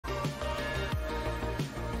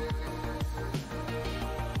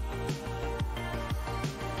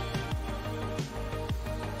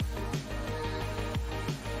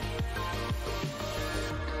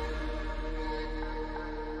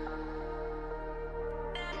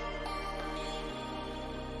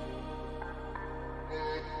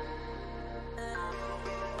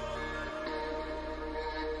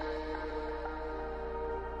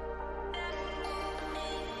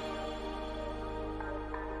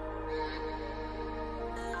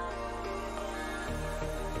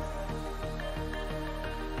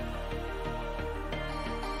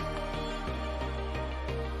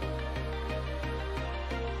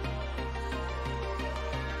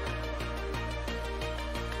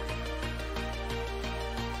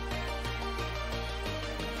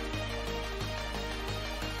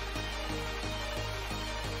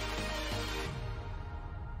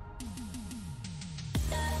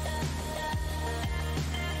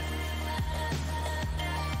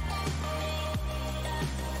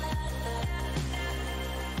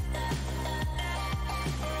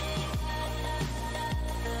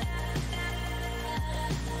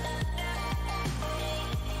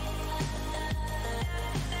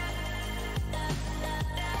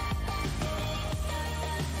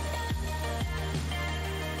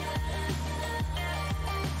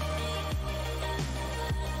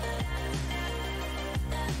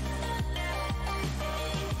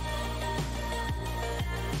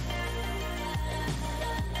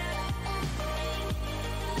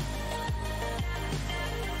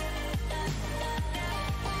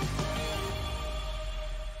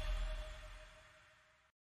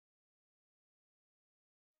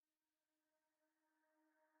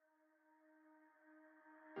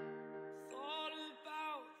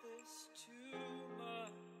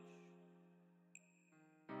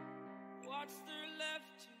what's there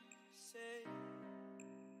left to say?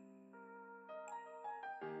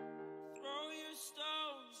 Throw your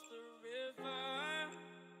stones the river.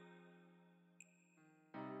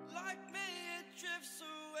 Like me it drifts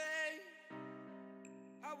away.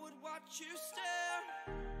 I would watch you stare.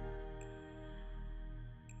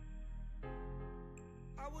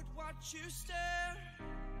 I would watch you stare.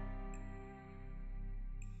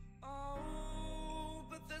 Oh,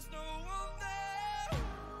 but there's no one there.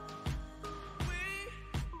 We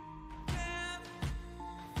can't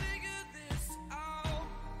figure this out.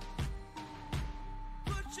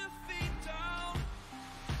 Put your feet down.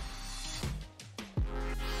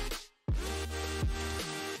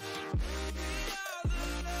 We are the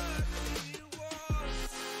lucky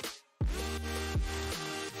ones.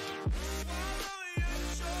 Follow your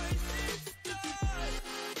choice, it's done.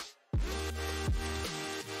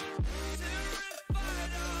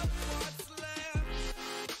 Terrified of what's left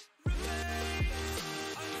remains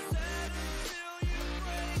unsaid until you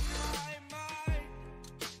break my mind.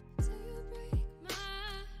 Until you break my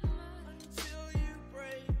mind. Until you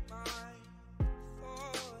break my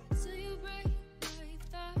thought. Until you break my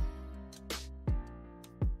thought.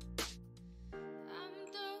 I'm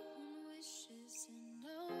throwing wishes in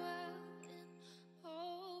the wild in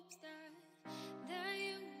hopes that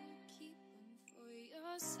you will keep them for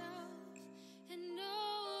yourself. And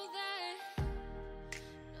know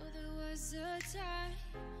there was a time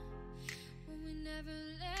when we never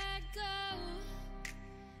let go.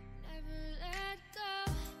 Never let go.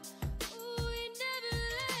 Ooh, we never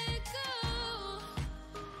let go.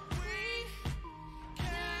 We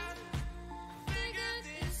can't figure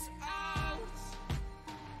this out.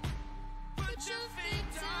 Put your feet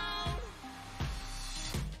down.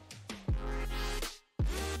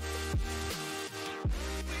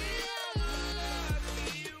 We are the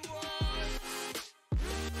lucky ones.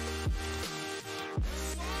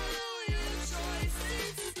 Follow your choice,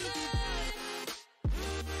 it's done.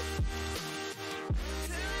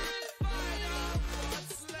 Terrified of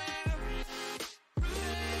what's left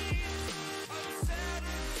remains unsaid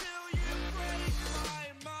until you break my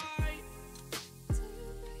mind.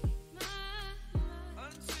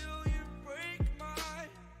 Until you break my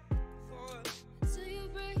thought. Until you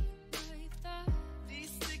break my thought.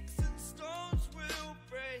 These sticks and stones will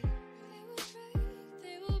break. They will break,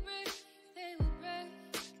 they will break, they will break.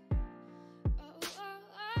 Oh, oh,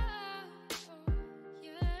 oh, oh,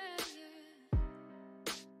 yeah, yeah.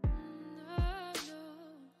 No, no.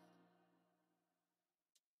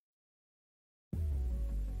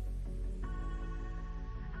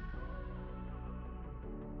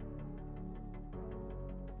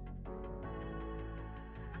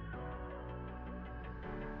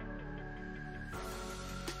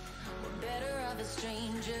 We're better off as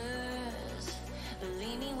strangers.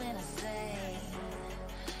 Believe me when I say,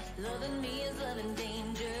 loving me is loving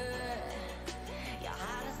danger. Your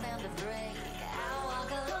heart is bound to break. I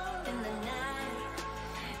walk alone in the night,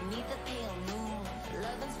 meet the pale moon.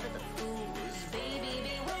 Loving's for the fools. Baby,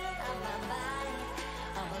 beware of my mind.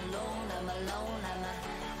 I'm alone, I'm alone,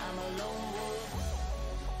 I'm a lone wolf.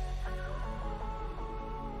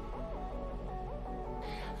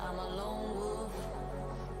 I'm a lone wolf.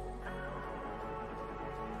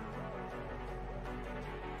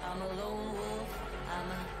 I'm a lone wolf.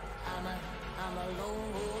 I'm a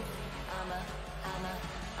lone wolf. I'm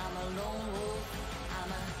a lone wolf.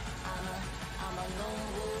 I'm a lone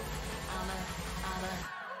wolf. I'm a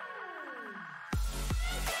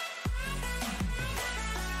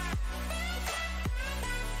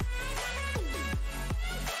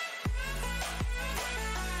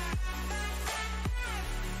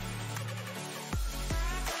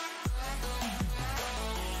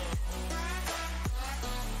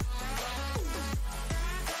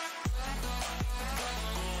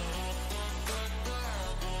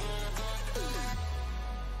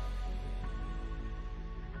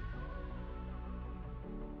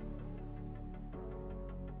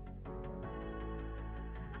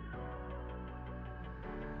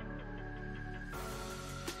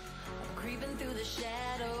creeping through the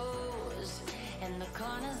shadows and the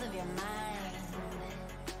corners of your mind.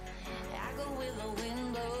 I go where the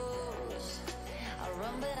wind blows. I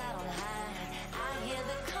run but I don't hide. I hear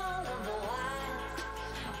the call of the wild,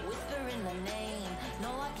 whispering the name. No,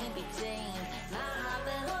 I can't be tamed. My heart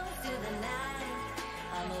belongs to the night.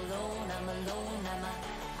 I'm alone, I'm alone, I'm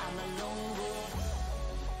a lone wolf.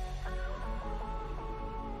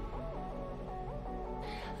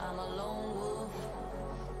 I'm a lone wolf.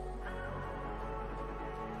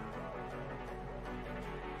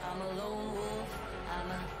 I'm a lone wolf.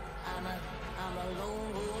 I'm a lone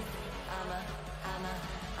wolf.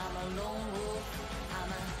 I'm a lone wolf.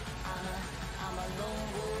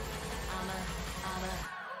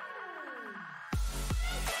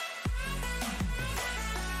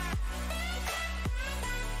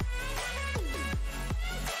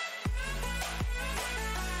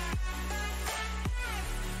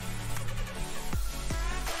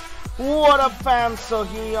 What up, fam? So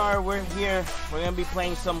here we are, we're here. We're gonna be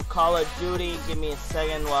playing some Call of Duty. Give me a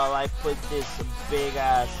second while I put this big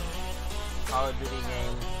ass Call of Duty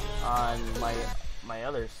game on my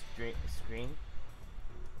other screen.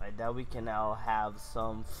 Like that we can now have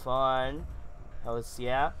some fun. Hells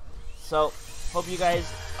yeah. So hope you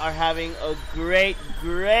guys are having a great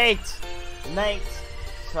night.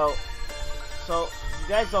 So you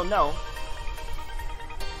guys don't know,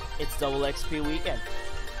 it's double XP weekend.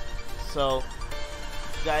 So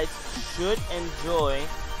you guys should enjoy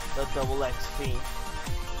the double XP. Let me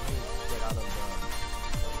get out of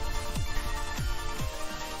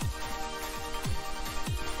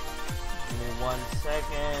Give me 1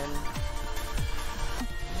 second.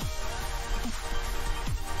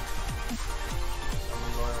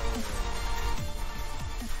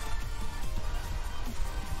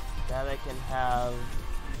 That I can have.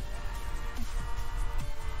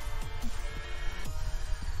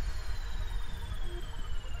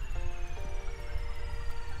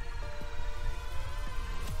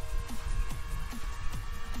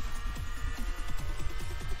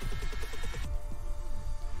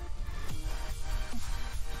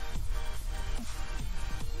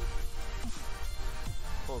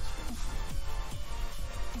 Full screen.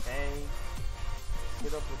 Okay.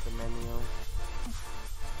 Get up with the menu.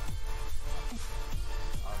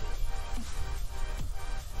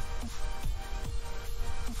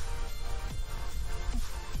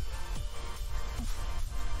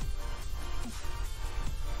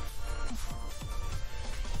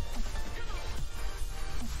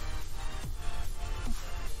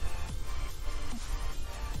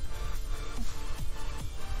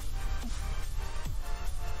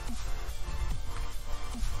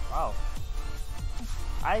 Wow.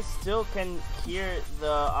 I still can hear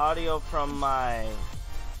the audio from my...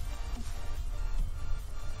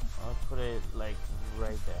 I'll put it like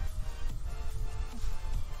right there.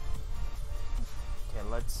 Okay,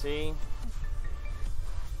 let's see.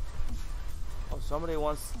 Oh, somebody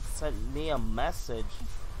once sent me a message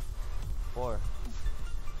before.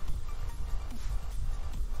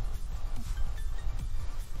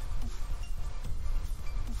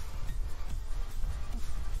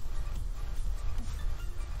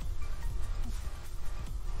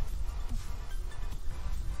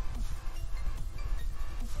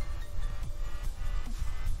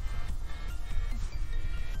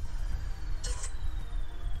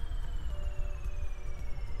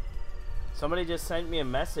 Somebody just sent me a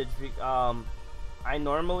message. I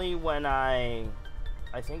normally when I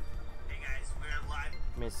think. Hey guys, we're live.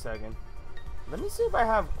 Give me a second. Let me see if I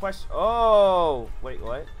have question. Oh, wait,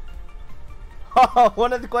 what? Oh,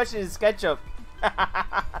 one of the questions is ketchup.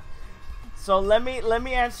 So let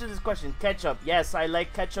me answer this question. Ketchup. Yes, I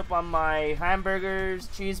like ketchup on my hamburgers,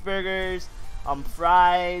 cheeseburgers,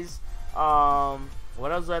 fries.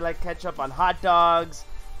 What else do I like ketchup on? Hot dogs.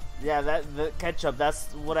 Yeah, the ketchup,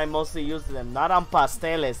 that's what I mostly use to them. Not on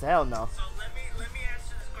pasteles, hell no. So let me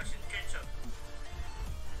answer this question, ketchup.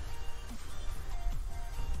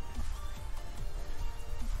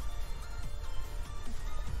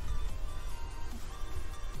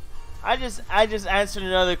 I just answered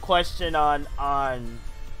another question on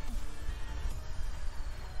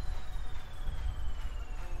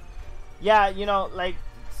yeah, you know, like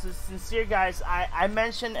sincere guys, I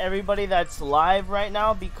mention everybody that's live right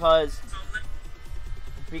now because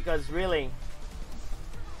really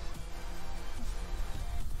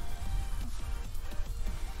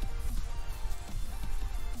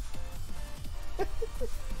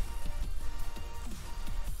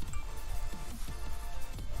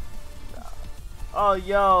oh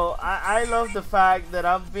yo, I love the fact that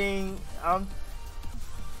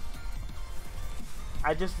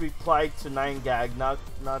I just replied to 9gag, not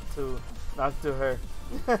to her.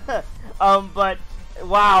 But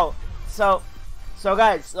wow. So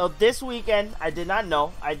guys, so this weekend I did not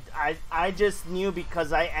know. I just knew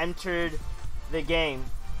because I entered the game.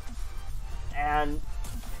 And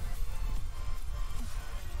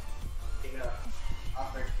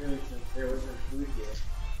offer food since there wasn't food yet.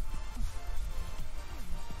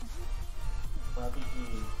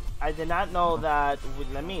 I did not know that.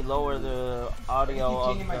 Let me lower the audio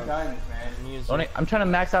of the my guns, man. music. I'm trying to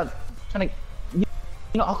max out. You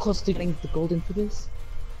know how close to getting the golden for this?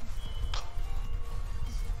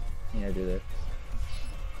 Yeah, I do that.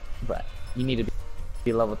 But you need to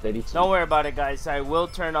be level 32. Don't worry about it, guys. I will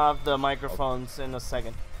turn off the microphones in a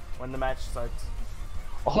second when the match starts.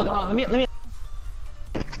 Oh, hold on. Let me.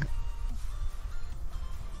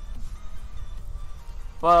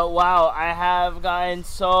 But wow, I have gotten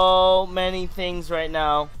so many things right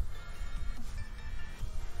now.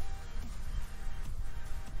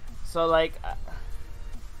 So like,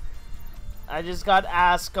 I just got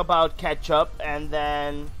asked about ketchup, and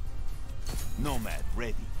then Nomad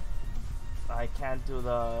ready. I can't do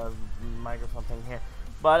the microphone thing here,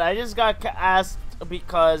 but I just got asked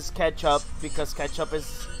because ketchup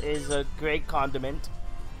is a great condiment.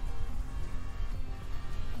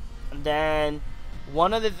 And then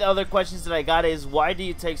one of the other questions that I got is, why do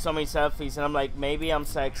you take so many selfies? And I'm like, maybe I'm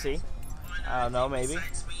sexy. I don't know, maybe.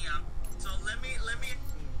 So let me.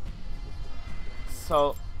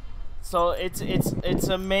 So it's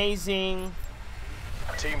amazing.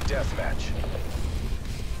 Team deathmatch.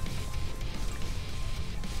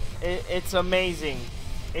 It's amazing.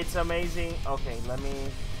 It's amazing. Okay, let me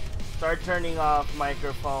start turning off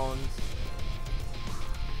microphones.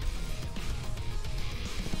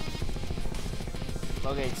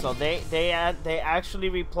 Okay, so they actually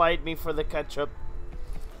replied me for the ketchup.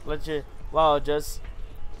 Wow,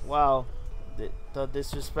 the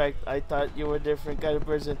disrespect. I thought you were a different kind of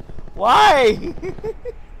person. Why?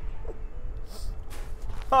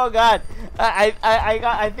 Oh God,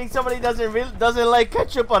 I think somebody doesn't like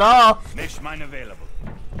ketchup at all. Mesh mine available.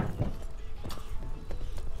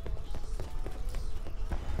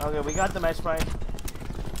 Okay, we got the mesh mine.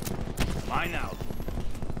 Mine out.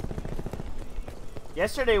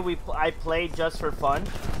 Yesterday I played just for fun,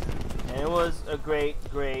 and it was a great.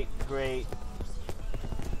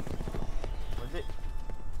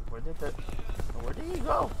 Where did he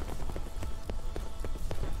go?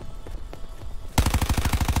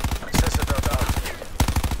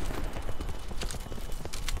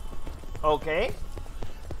 Okay,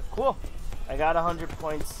 cool. I got 100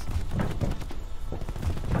 points.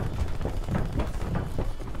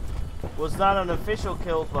 Was not an official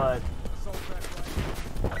kill, but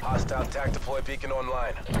Hostile attack deploy beacon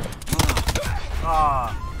online.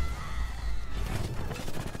 ah.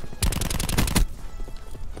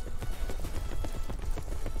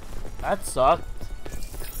 That sucked.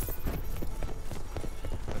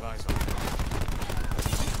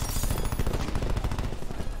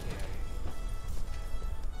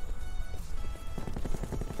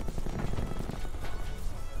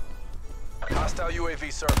 Hostile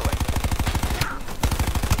UAV circling.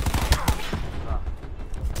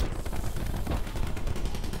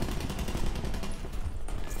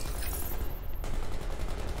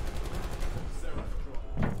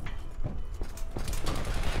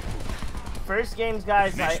 First games,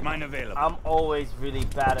 guys, Mesh mine available. I'm always really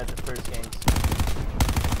bad at the first games.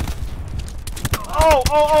 Oh!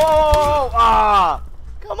 Ah!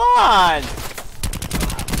 Come on!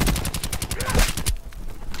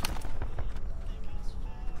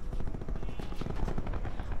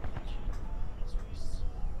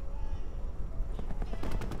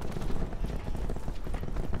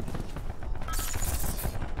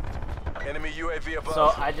 Enemy UAV above.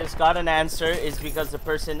 So I just got an answer. Is because the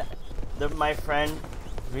person, my friend,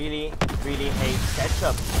 really hates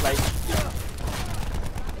ketchup. Like,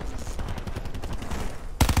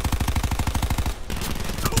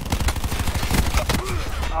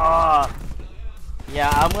 yeah,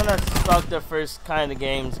 I'm gonna suck the first kind of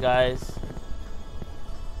games, guys.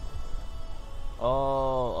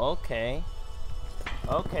 Oh, okay.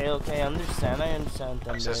 Okay, I understand.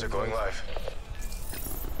 Sensor going live.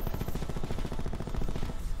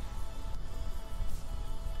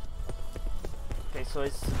 Okay, so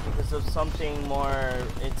it's because of something more.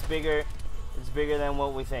 It's bigger than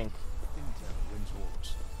what we think. Intel wins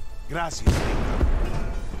wars. Gracias.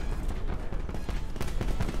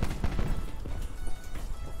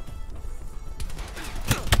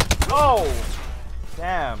 Oh!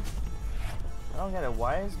 Damn. I don't get it.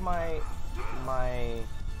 Why is my...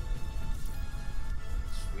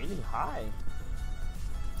 It's really high.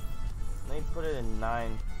 Let me put it in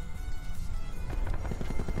 9.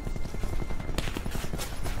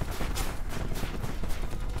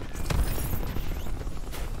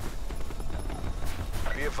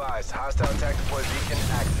 Be advised, hostile attack deploy beacon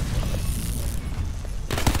active.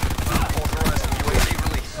 Authorizing UAV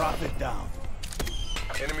release. Drop it down.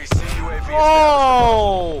 Enemy CUAV established.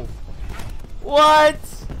 Oh! What?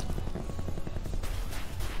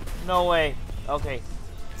 No way. Okay.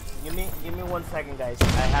 Give me 1 second, guys. I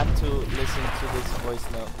have to listen to this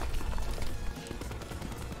voice note.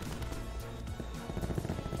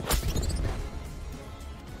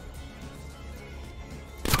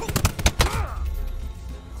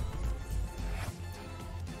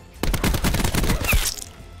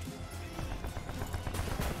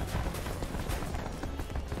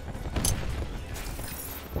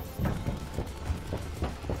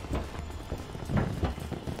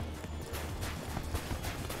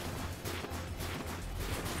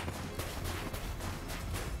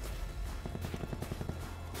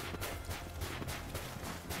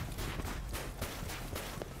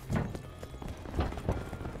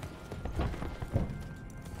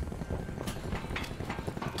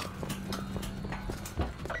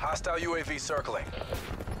 Hostile UAV circling.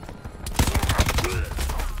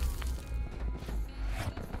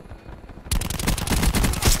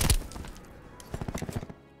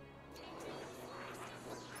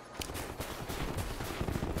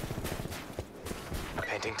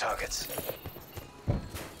 Painting targets.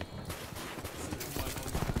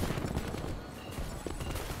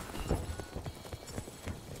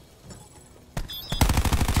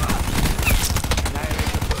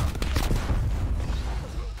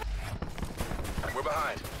 We're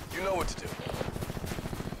behind. You know what to do.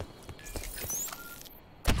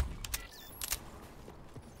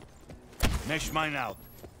 Mesh mine out.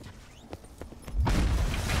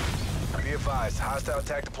 Be advised, hostile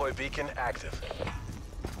attack deploy beacon active.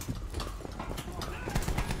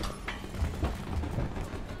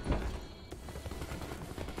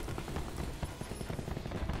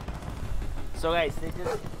 So guys,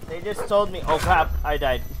 they just told me. Oh crap! I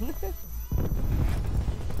died.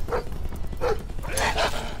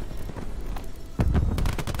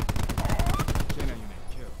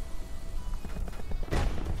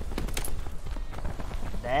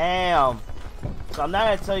 Damn. So I'm not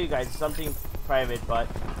gonna tell you guys something private, but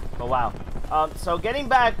wow. So getting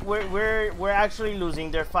back, we're actually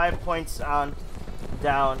losing. They're 5 points down,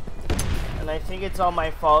 and I think it's all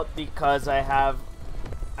my fault because I have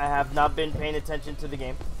not been paying attention to the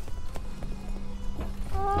game.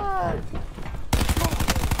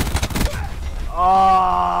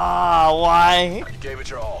 Oh, why? You gave it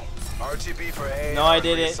your all. RTB for A. No, I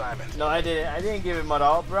didn't. No, I didn't. I didn't give it my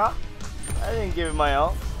all, bro. I didn't give it my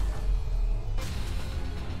all.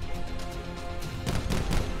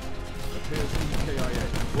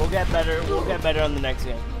 We'll get better. We'll get better on the next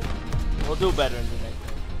game. We'll do better in the next game.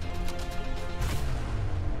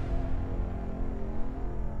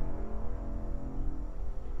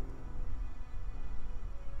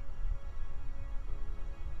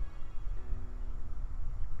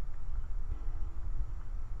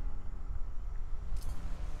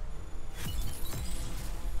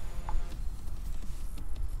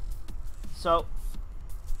 So,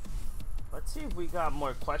 let's see if we got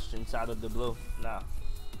more questions out of the blue. No.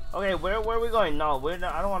 Okay, where are we going? No, we're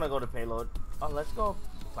not, I don't want to go to payload. Oh, let's go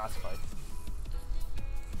classified.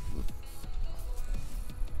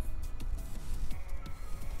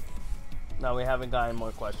 No, we haven't gotten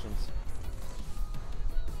more questions.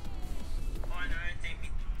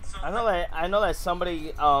 I know that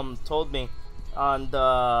somebody told me on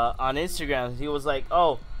Instagram. He was like,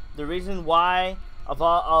 "Oh, the reason why of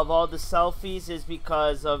all the selfies is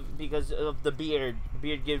because of the beard. The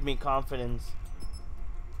beard gives me confidence."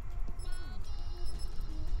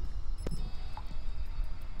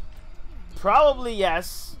 Probably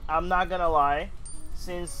yes. I'm not gonna lie.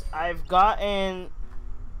 Since I've gotten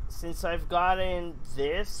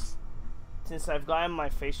my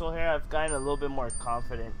facial hair, I've gotten a little bit more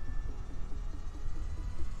confident.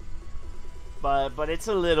 But it's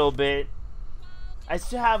a little bit. I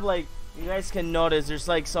still have, like, you guys can notice there's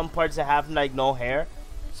like some parts that have like no hair.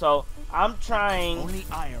 So I'm trying Only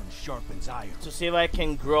iron sharpens iron. to see if I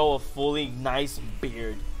can grow a fully nice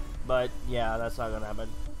beard. But yeah, that's not gonna happen.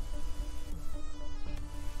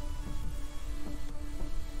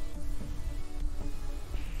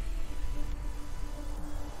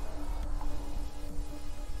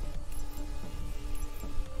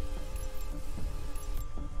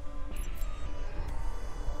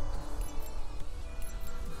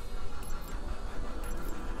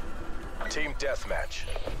 Team deathmatch.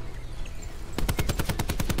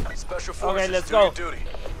 Special forces, Okay, let's do go. your duty.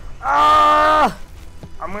 Ah!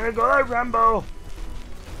 I'm gonna go like Rambo.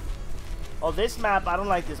 Oh, this map, I don't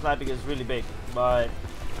like this map because it's really big. But,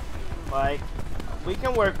 like, we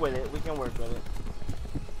can work with it. We can work with it.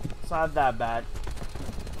 It's not that bad.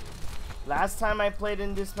 Last time I played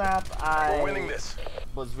in this map, We're winning this.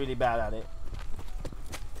 was really bad at it.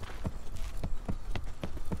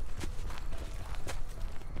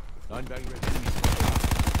 Unbang ready.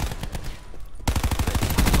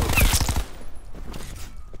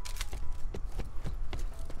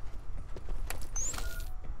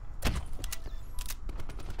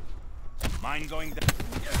 Mine going down.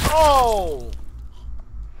 Oh!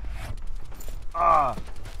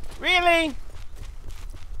 Really?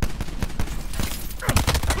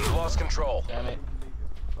 You lost control. Damn it.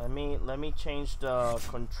 Let me change the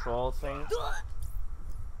control thing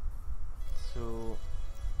to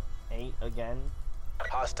 8 again.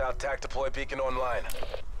 Hostile attack deploy beacon online.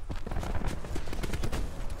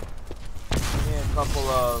 Give me a couple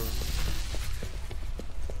of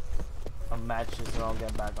matches and I'll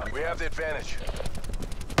get back on. We have the advantage.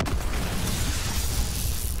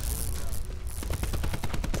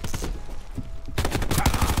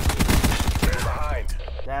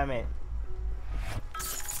 damn it.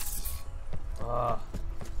 Ugh.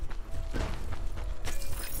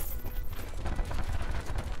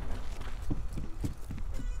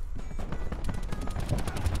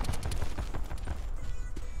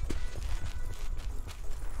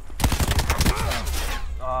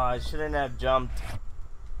 Oh, I shouldn't have jumped.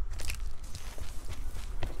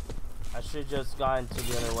 I should just gone to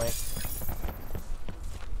the other way.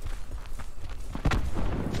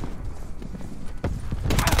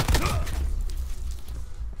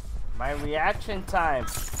 My reaction time.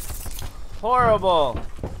 Horrible.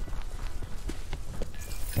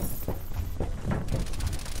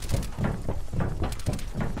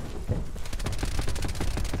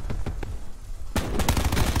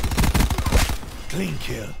 Clean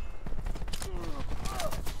kill.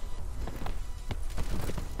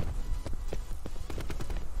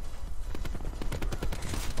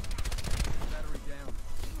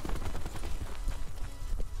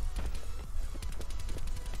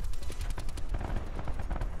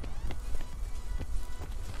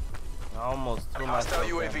 I almost threw Hostile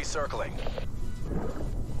myself UAV in. circling.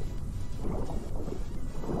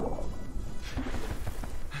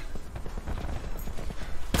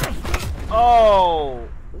 Oh,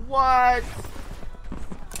 what?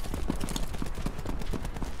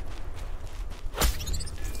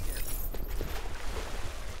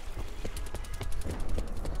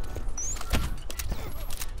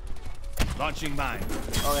 Launching mine.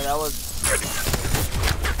 Okay, that was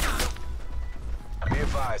Be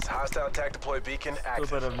advised, hostile attack deploy beacon active.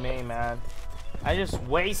 stupid of me, man. I just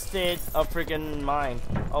wasted a freaking mine.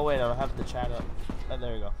 Oh wait, I don't have the chat up. Oh,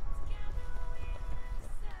 there you go.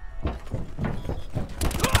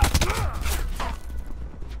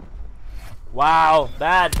 Wow,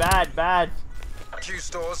 bad, bad, bad. Q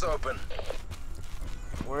stores open.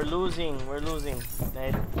 We're losing,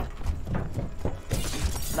 They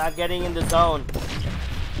not getting in the zone.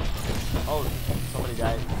 Oh, somebody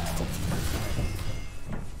died.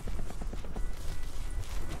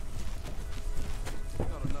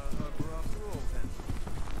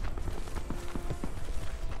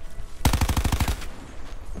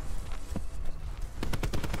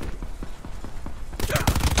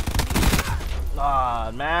 Ah,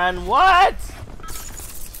 man, what?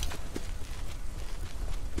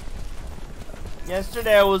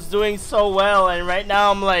 Yesterday I was doing so well, and right now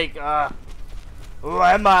I'm like, who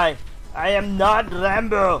am I? I am not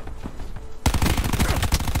Rambo.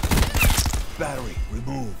 Battery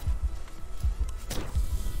removed.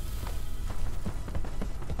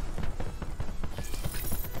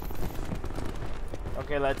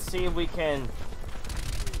 Okay, let's see if we can.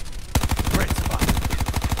 Great spot.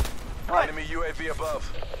 What? Enemy UAV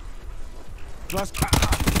above. Just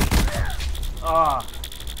Ah.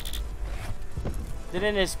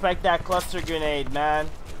 Didn't expect that cluster grenade, man.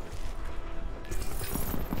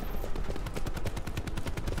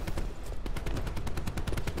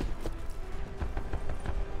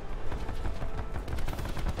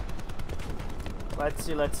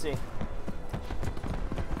 Let's see.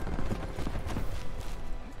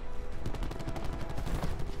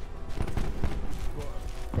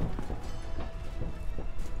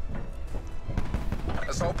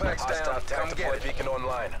 Assault packs down. Hostile attack deploy beacon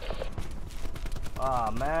online.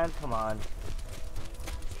 Ah, man, come on.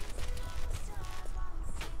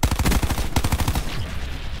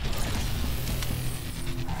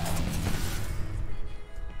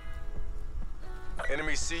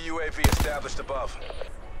 Enemy CUAV established above.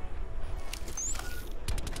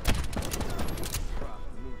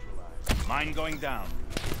 mine going down.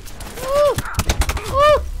 Woo!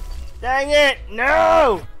 Woo! Dang it!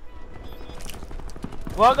 No!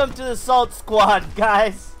 Welcome to the Salt Squad,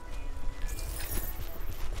 guys.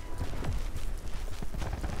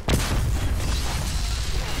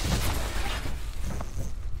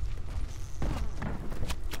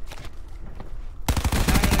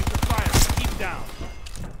 Keep down.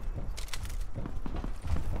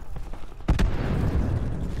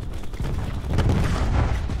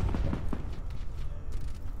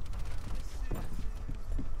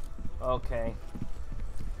 Okay.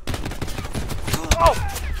 Oh!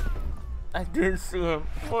 I didn't see him.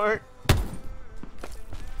 What?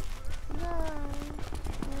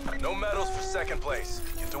 No medals for second place.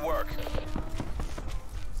 Get to work.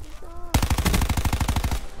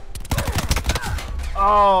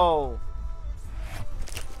 Oh!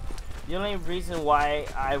 The only reason why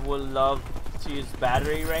I would love to use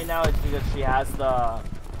battery right now is because she has the...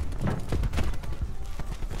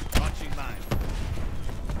 Launching mine.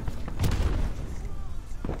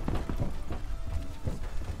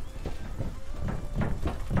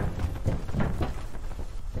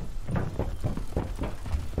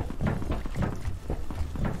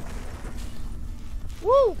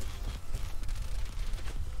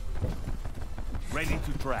 Ready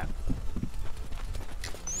to trap.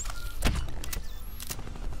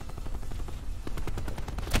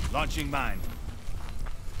 Launching mine.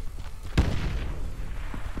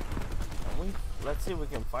 Let's see if we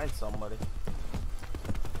can find somebody.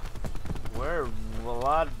 We're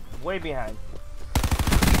way behind.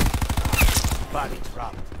 Body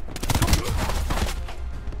dropped.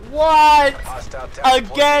 What? Hostile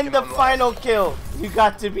tactical Again, beacon the online. final kill. You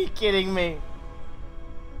got to be kidding me.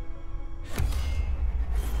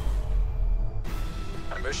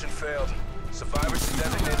 Mission failed. Survivors to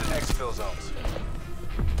designated exfil zones.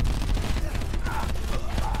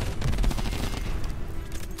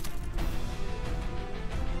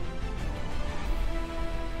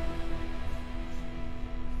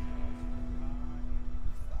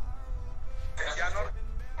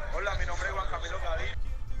 Hola, mi nombre es Juan Camilo Gadir.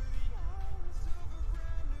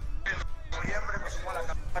 En noviembre me sumo a la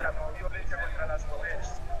campaña no violencia contra las mujeres.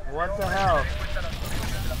 What the hell? Cuenta las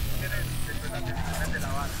condiciones de las mujeres dentro de las decisiones de la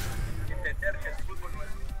banda. Entender que el fútbol no es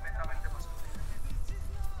netamente masculino.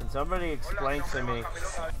 Can somebody explain to me?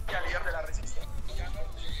 Líder de la resistencia.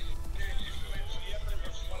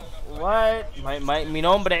 What? Mi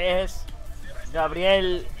nombre es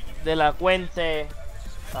Gabriel de la Cuente.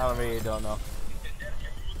 I really don't know.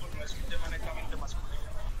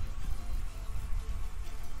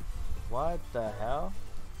 What the hell?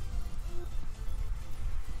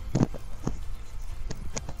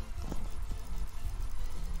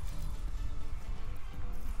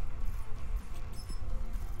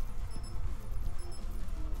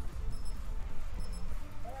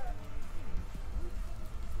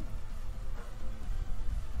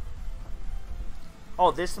 Oh,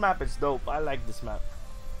 this map is dope. I like this map.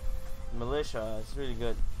 Militia, it's really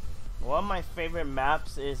good. One of my favorite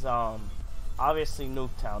maps is obviously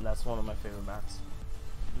Nuketown. That's one of my favorite maps.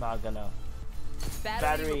 Not gonna.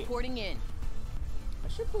 Battery. Reporting in. I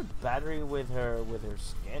should put battery with her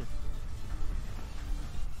skin.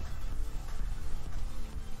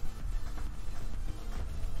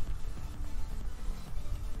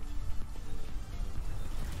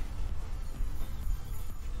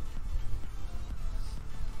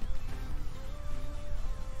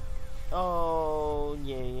 Oh,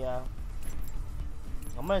 yeah.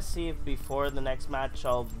 I'm gonna see if before the next match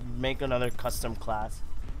I'll make another custom class.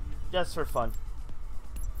 Just for fun.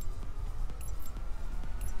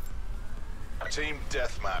 Team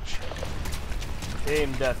deathmatch.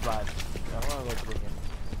 Team deathmatch. I wanna go through here.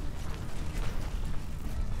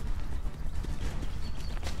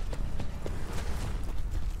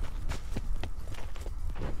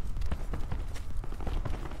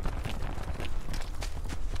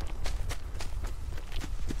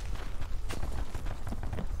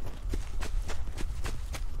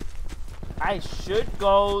 I should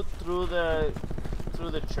go through the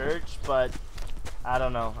church, but I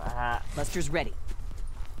don't know. Buster's ready.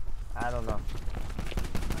 I don't know.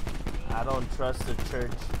 I don't trust the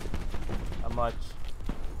church much.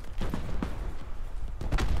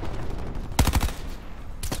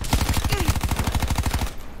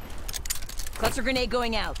 Cluster grenade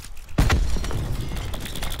going out.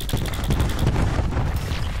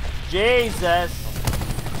 Jesus!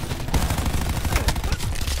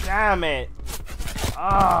 Damn it!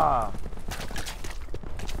 Ah!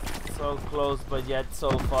 So close, but yet so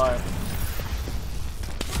far.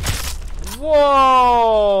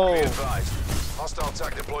 Whoa! Be advised. Hostile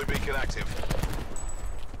TAC deploy beacon active.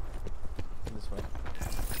 This way.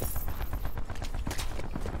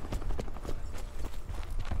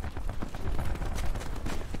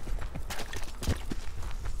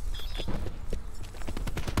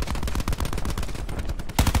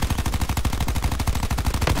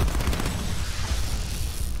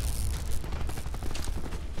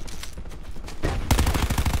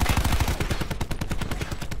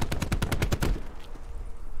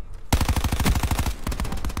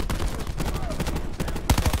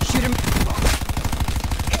 Shoot him.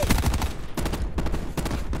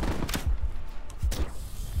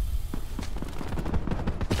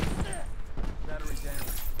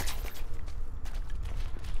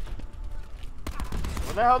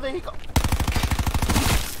 Where the hell did he go?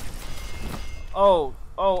 Oh,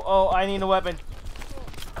 I need a weapon.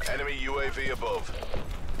 Enemy UAV above.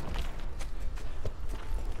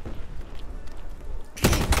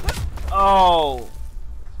 Oh.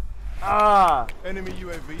 Ah. Enemy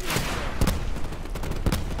UAV is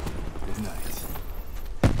Good night.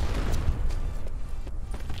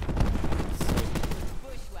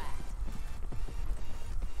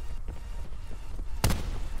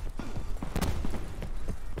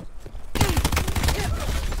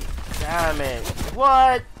 Damn it.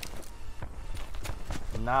 What?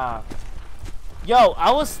 Nah. Yo,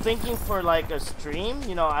 I was thinking for like a stream.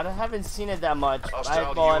 You know, I haven't seen it that much.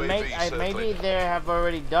 Hostile Well, UAV maybe circling. they have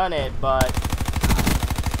already done it, but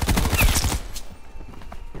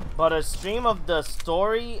a stream of the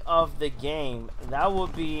story of the game, that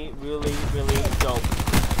would be really, really dope.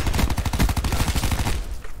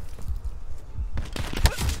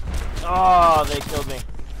 Oh, they killed me.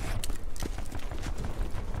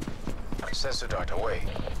 Sensor dart away.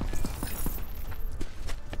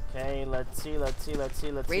 Okay, let's see.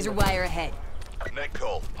 Razor wire ahead. Net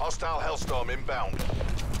call. Hostile Hellstorm inbound.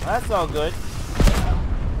 That's all good.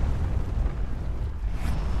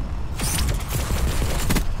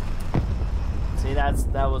 See,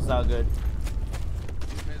 that was not good.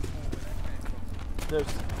 There's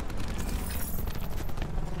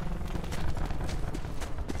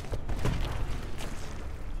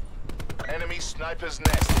Enemy sniper's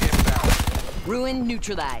nest inbound. Ruin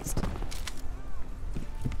neutralized.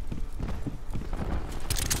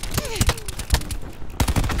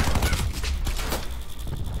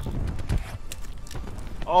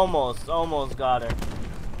 almost got her.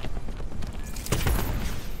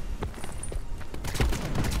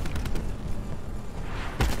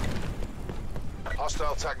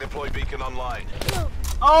 Hostile TAC deploy beacon online.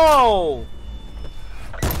 Oh!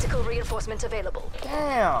 Tactical reinforcement available.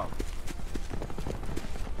 Damn!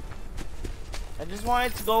 I just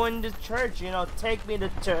wanted to go into church, you know, take me to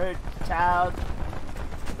church, child.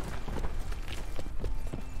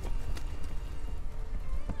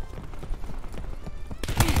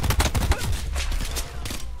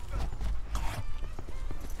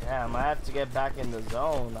 Damn, I have to get back in the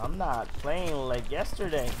zone. I'm not playing like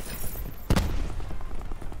yesterday.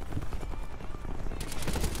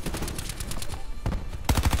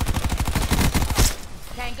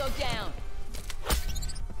 Tango down.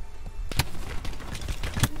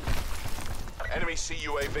 Enemy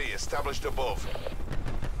CUAV established above.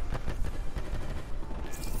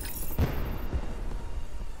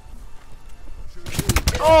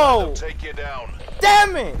 Oh! They'll take you down.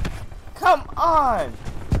 Damn it! Come on!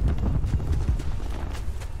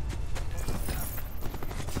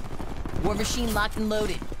 War machine locked and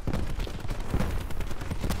loaded.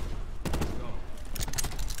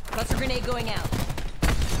 Cluster grenade going out.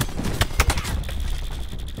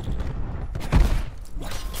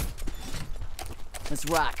 Let's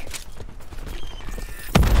rock.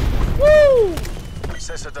 Woo!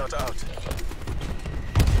 Sensor dart out.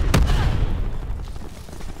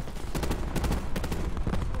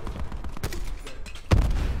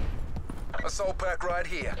 Assault pack right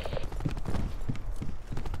here.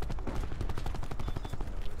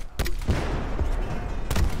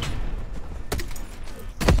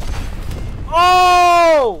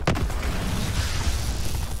 Oh!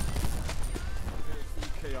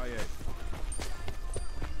 KIA.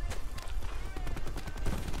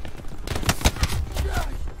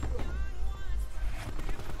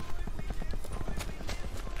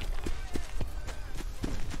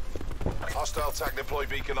 Hostile TAC deploy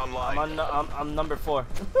beacon online. I'm number 4.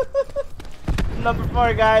 Number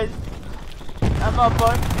 4, guys. I'm up,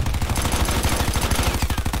 boy.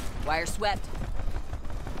 Wire swept.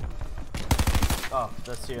 Oh,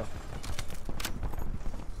 that's you.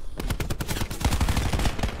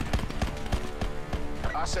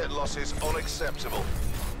 Asset losses unacceptable.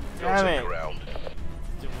 Damn Go to it. ground.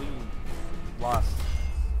 Dude, we lost.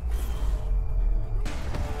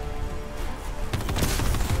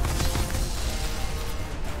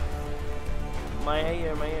 My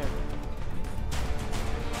ear.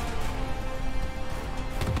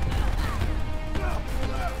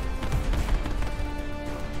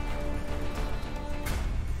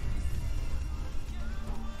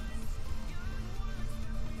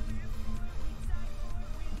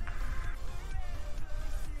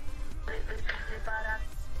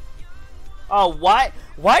 Oh,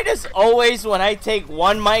 why does always when I take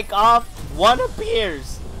one mic off, one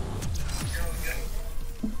appears?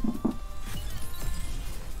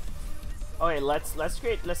 Okay, let's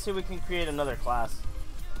see if we can create another class.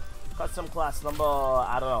 Custom class number,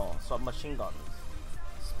 I don't know, submachine guns.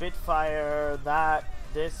 Spitfire,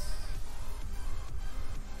 this.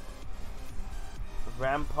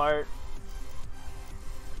 Rampart.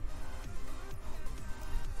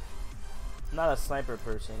 Not a sniper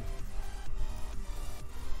person.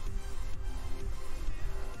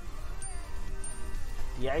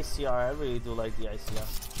 The ICR, I really do like the ICR.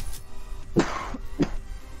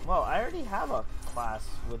 Well, I already have a class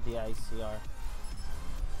with the ICR.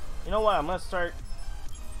 You know what? I'm gonna start.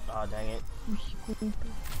 Oh, dang it.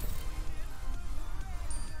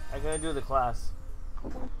 I'm gonna do the class.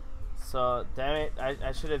 So, damn it.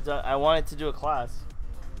 I should have done. I wanted to do a class.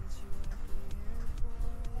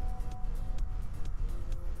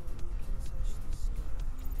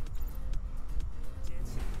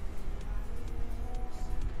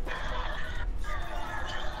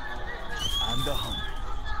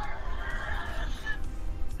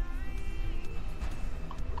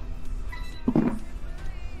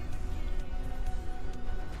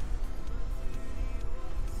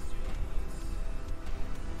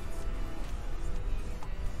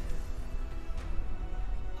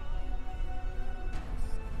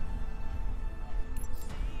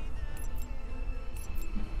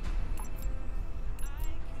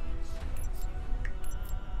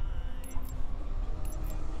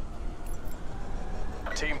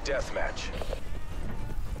 Team deathmatch.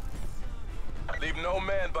 Leave no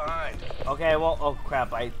man behind. Okay, well, oh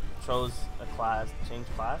crap, I chose a class. Change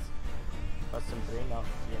class? Custom 3? No.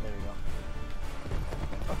 Yeah, there we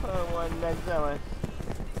go. One next time.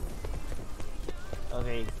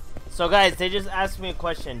 Okay. So guys, they just asked me a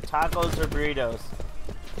question. Tacos or burritos?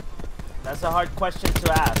 That's a hard question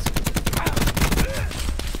to ask.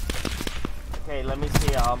 Okay, let me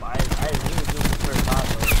see. I really do prefer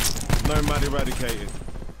tacos. Learn about eradicated.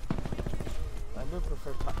 I do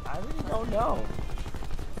prefer tacos. I really don't know.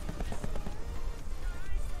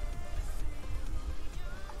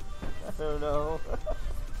 I don't know.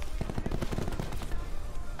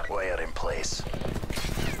 Wire in place.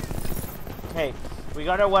 Okay, we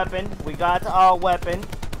got our weapon. We got our weapon.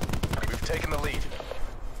 We've taken the lead.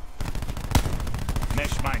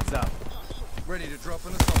 Mesh mines up. Ready to drop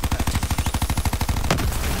an assault pack.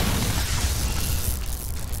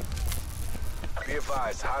 Be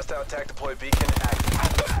advised, hostile attack deploy beacon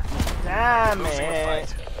active. Damn Losing the it.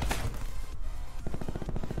 fight.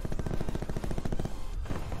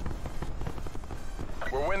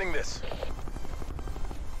 We're winning this.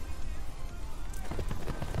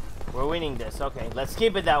 We're winning this. Okay, let's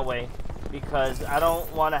keep it that way because I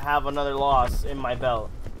don't want to have another loss in my belt.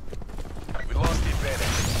 We lost the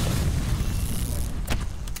advantage.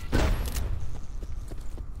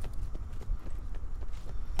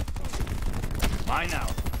 Mine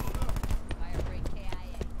out. Firebreak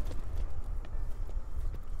KIA.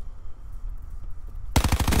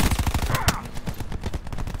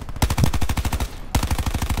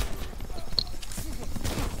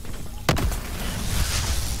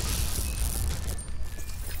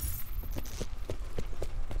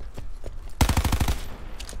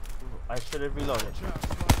 I should have reloaded.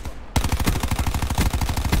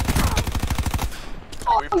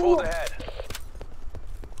 We've pulled ahead.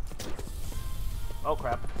 Oh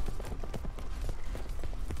crap.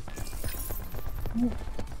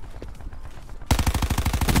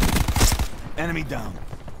 Enemy down.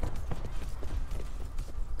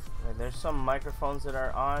 There's some microphones that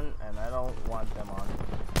are on and I don't want them on.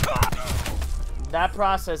 That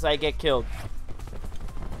process I get killed.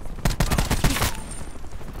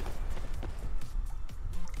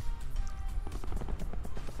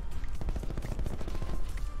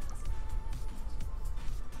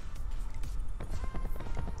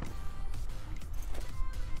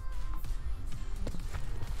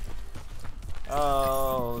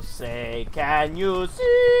 Oh, say, can you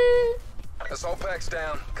see? Assault pack's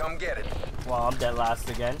down. Come get it. Well, I'm dead last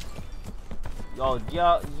again. Oh,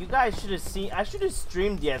 yo, you guys should have seen. I should have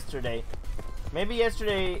streamed yesterday. Maybe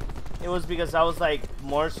yesterday it was because I was like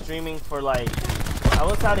more streaming for like. I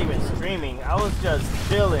was not even streaming. I was just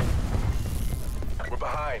chilling. We're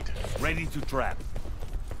behind. Ready to trap.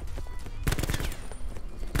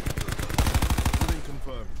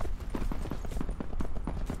 Confirmed.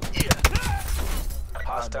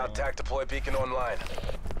 Hostile attack deploy beacon online.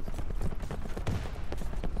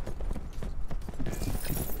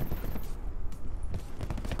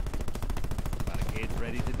 Barricade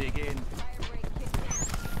ready to dig in.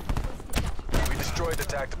 We destroyed the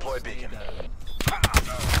attack deploy beacon.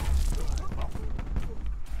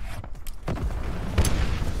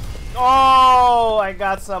 Oh, I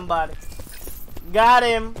got somebody. Got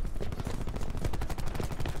him.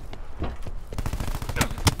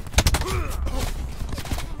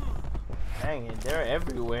 Dang it, they're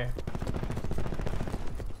everywhere.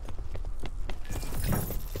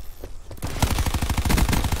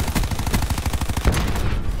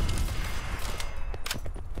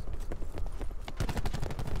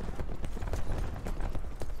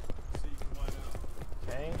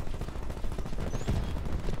 Okay.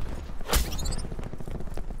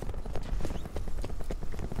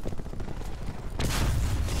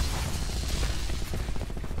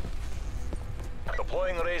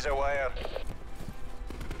 Deploying razor wire.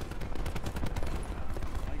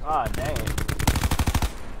 Ah, dang it.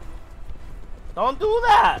 Don't do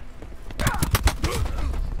that!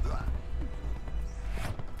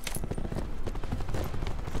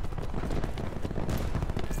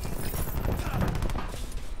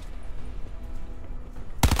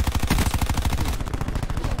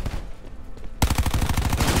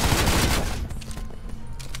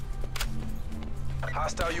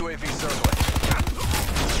 Hostile UAV circling.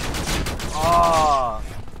 Oh.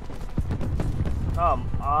 Come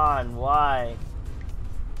on, why?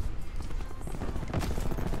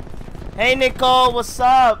 Hey Nicole, what's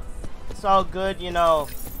up? It's all good, you know.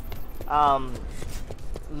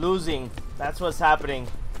 Losing. That's what's happening.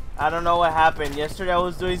 I don't know what happened. Yesterday I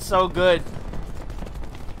was doing so good.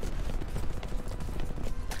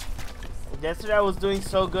 Yesterday I was doing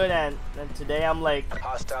so good, and today I'm like,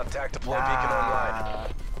 Hostile TAC deploy beacon online.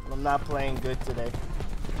 I'm not playing good today.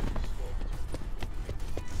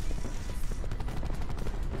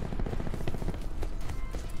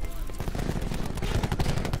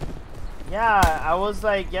 Yeah, I was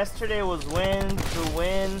like, yesterday was win through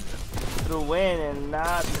win through win, and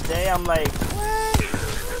now today I'm like, what?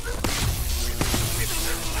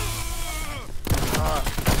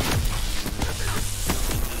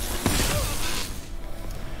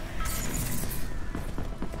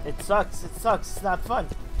 It sucks, it's not fun.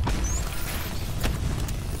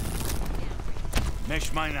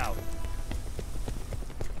 Mesh mine out.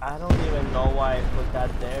 I don't even know why I put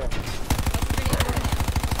that there.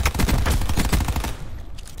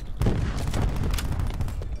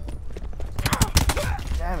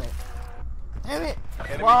 Damn it. Damn it!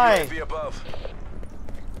 Enemy Why? UAV above.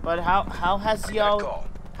 But how has Net y'all, call.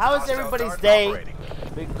 how has Hostile everybody's dart day operating.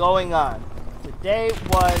 been going on? Today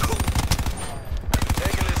was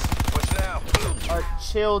Taking this. What's now? a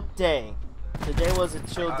chill day. Today was a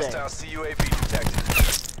chill day. Hostile CUAV detected.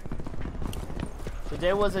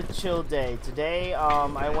 Today was a chill day. Today,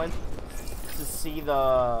 I went to see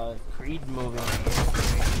the Creed movie.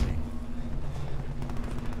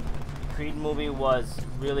 Creed movie was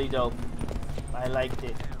really dope. I liked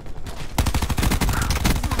it.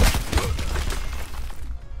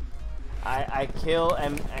 I kill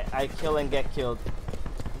and get killed.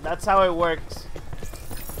 That's how it works.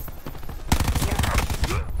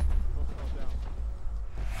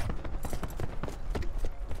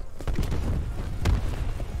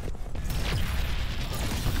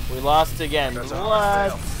 We lost again. That's a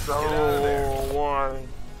What? hard fail. Get out of there. So why?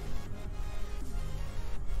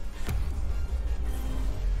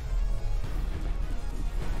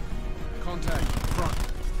 Contact. Front.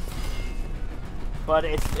 But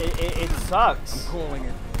it sucks. I'm calling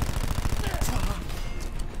it.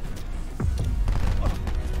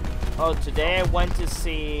 Oh, today I went to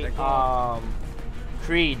see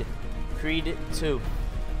Creed 2.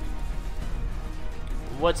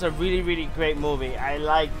 What's a really great movie. I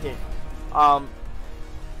liked it.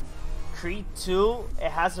 Creed 2,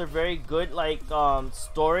 it has a very good like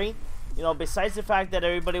story. You know, besides the fact that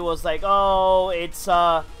everybody was like, "Oh, it's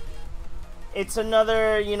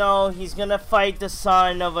another, you know, he's gonna fight the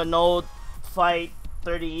son of an old fight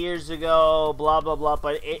 30 years ago, blah blah blah,"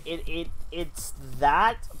 but it's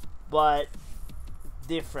that, but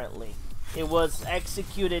differently. It was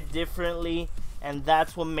executed differently, and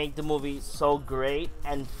that's what made the movie so great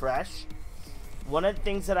and fresh. One of the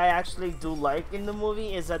things that I actually do like in the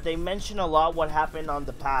movie is that they mention a lot what happened on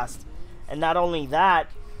the past, and not only that,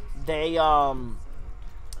 they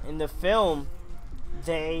in the film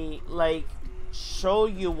they like show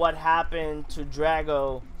you what happened to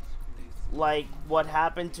Drago, like what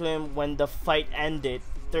happened to him when the fight ended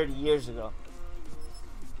 30 years ago.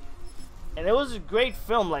 And it was a great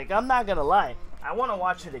film. Like, I'm not gonna lie, I want to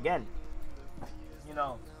watch it again. You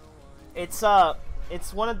know, it's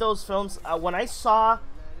one of those films. When I saw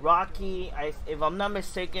Rocky, if I'm not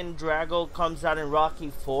mistaken, Drago comes out in Rocky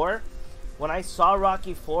 4. When I saw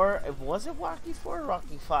Rocky 4, was it Rocky 4 or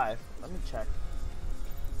Rocky 5? Let me check.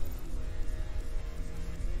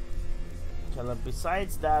 Okay,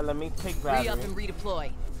 besides that, let me pick battery. Re-up and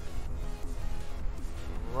redeploy.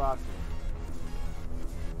 Rocky.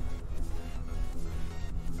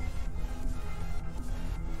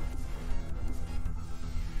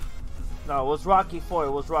 No, it was Rocky 4.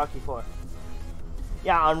 It was Rocky 4.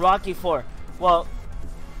 Yeah, on Rocky 4. Well,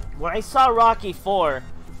 when I saw Rocky 4,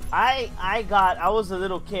 I was a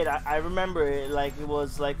little kid. I remember it like it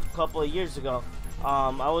was like a couple of years ago.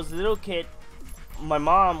 I was a little kid. My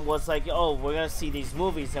mom was like, "Oh, we're gonna see these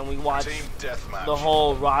movies," and we watched the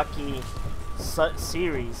whole Rocky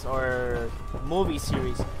series or movie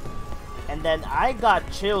series. And then I got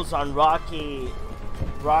chills on Rocky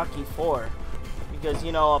 4. Because,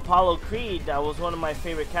 you know, Apollo Creed, that was one of my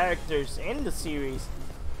favorite characters in the series.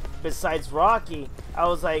 Besides Rocky, I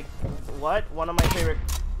was like, what? One of my favorite...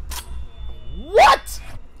 What?!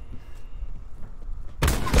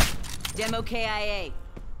 Demo KIA.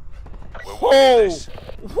 Oh!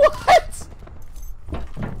 What?!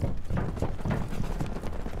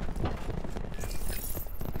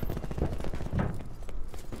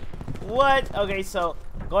 What? Okay, so,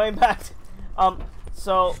 going back to,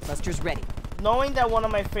 so... Buster's ready. Knowing that one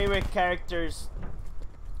of my favorite characters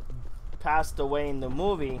passed away in the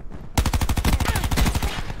movie,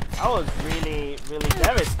 I was really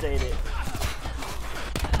devastated.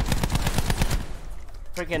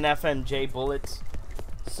 Freaking FMJ bullets.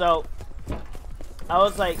 So, I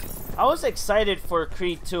was excited for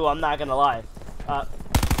Creed 2, I'm not gonna lie.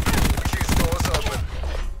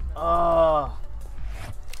 Oh,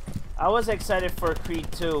 I was excited for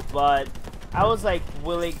Creed 2, but I was like,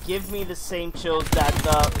 will it give me the same chills that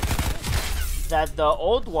the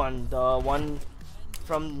old one, the one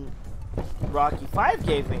from Rocky 5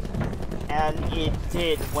 gave me? And it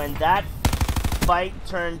did. When that fight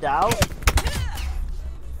turned out,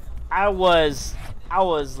 I was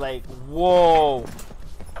like, whoa,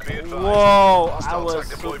 whoa! I was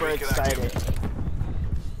super excited.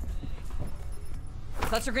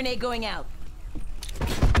 Cluster grenade going out.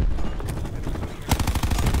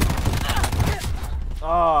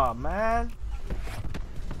 Oh man!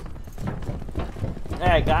 Hey,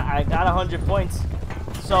 I got 100 points.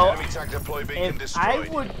 So if I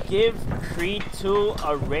would give Creed 2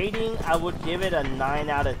 a rating, I would give it a 9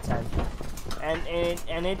 out of 10.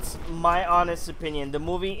 And it's my honest opinion. The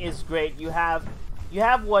movie is great. You have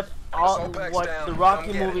what the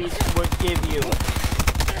Rocky movies would give you.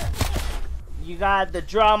 You got the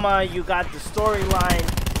drama, you got the storyline,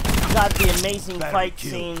 you got the amazing fight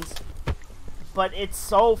scenes. But it's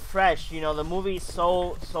so fresh, you know, the movie is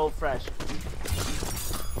so fresh.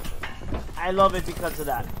 I love it because of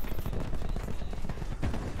that.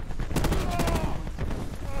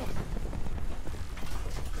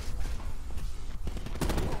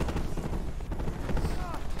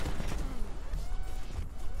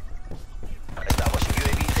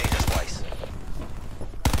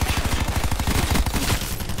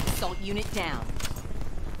 Assault unit down.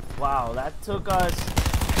 Wow, that took us.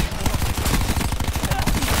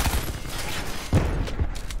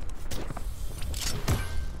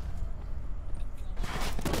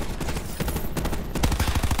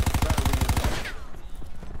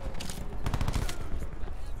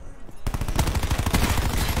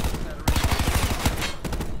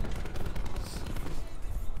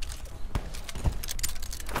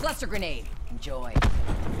 Cluster grenade. Enjoy.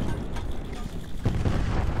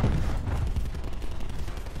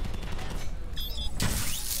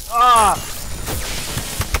 Ah!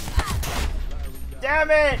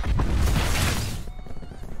 Damn it!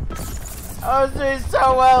 I was doing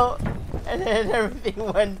so well, and then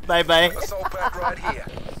everything went bye-bye. Assault pack right here.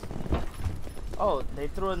 Oh, they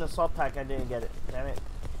threw an assault pack. I didn't get it. Damn it.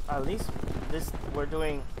 At least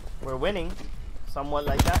we're winning, somewhat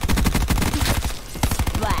like that.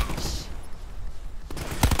 Flash.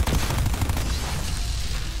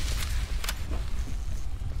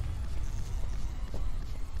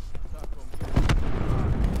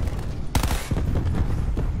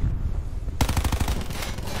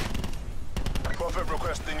 Prophet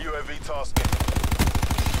requesting UAV tasking.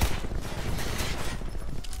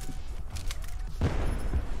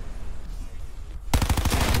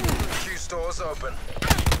 Q stores open.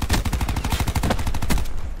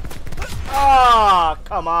 Oh,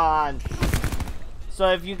 come on. So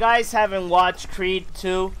if you guys haven't watched Creed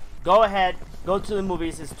 2, go ahead, go to the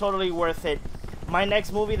movies. It's totally worth it. My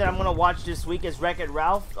next movie that I'm gonna watch this week is Wreck-It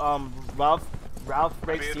Ralph. Ralph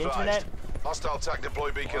Breaks the Internet. Hostile TAC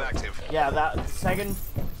deploy beacon active. Yeah, that second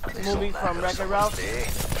movie from Wreck-It Ralph.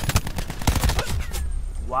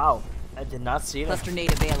 Wow, I did not see that. Cluster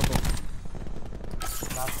nade available.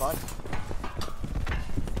 Not fun.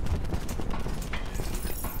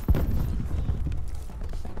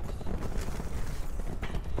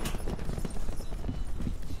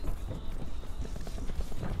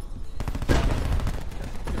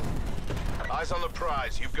 Eyes on the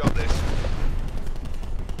prize. You've got this.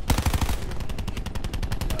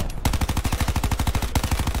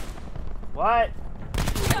 What?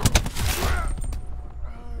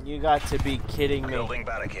 You got to be kidding me. Building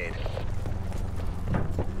barricade.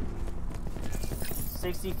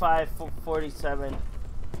 65-47.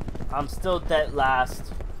 I'm still dead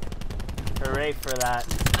last. Hooray for that.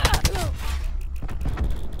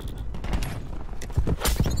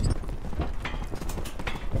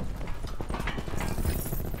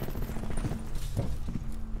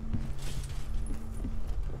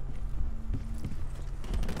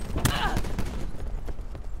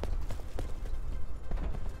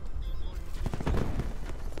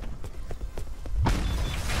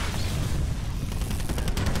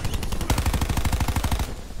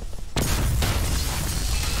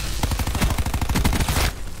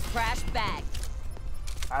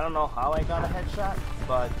 I don't know how I got a headshot,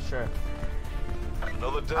 but sure.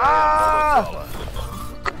 Another day, Ah! another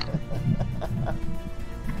dollar.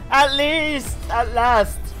 At least, at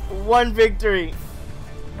last, one victory.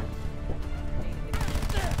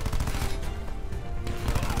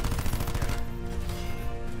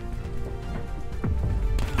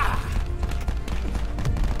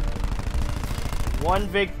 One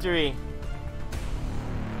victory.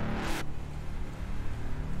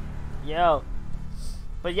 Yo.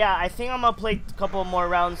 But yeah, I think I'm gonna play a couple more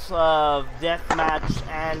rounds of deathmatch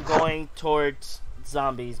and going towards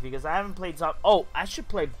zombies because I haven't played Oh, I should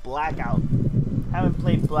play Blackout. I haven't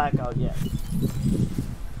played Blackout yet.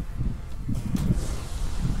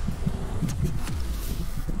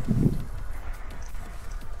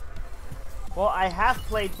 Well, I have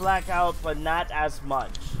played Blackout, but not as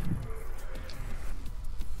much.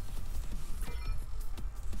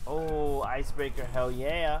 Oh, Icebreaker, hell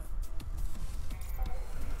yeah.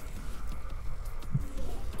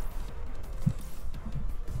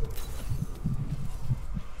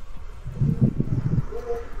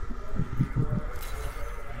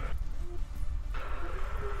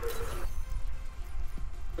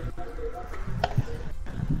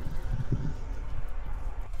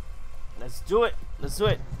 Let's do it. Let's do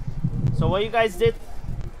it. So what you guys did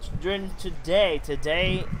during today,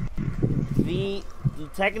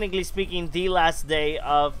 technically speaking, the last day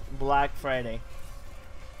of Black Friday.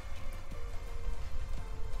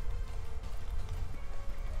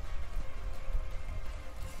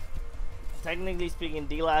 Technically speaking,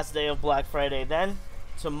 the last day of Black Friday. Then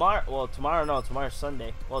tomorrow, well, tomorrow's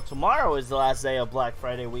Sunday. Well, tomorrow is the last day of Black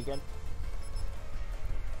Friday weekend.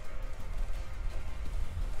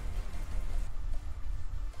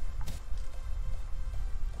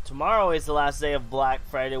 Tomorrow is the last day of Black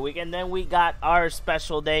Friday weekend. Then we got our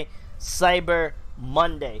special day, Cyber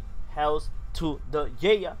Monday. Hells to the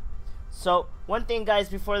yeah. So one thing, guys,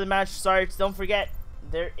 before the match starts, don't forget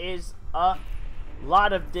there is a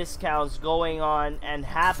lot of discounts going on and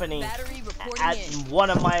happening at one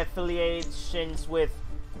of my affiliations with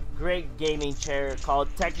great gaming chair called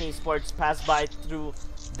Techni Sports. Pass by through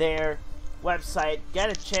their website, get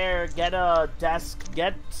a chair, get a desk,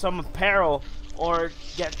 get some apparel, or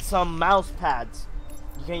get some mouse pads.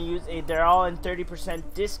 You can use it. They're all in 30%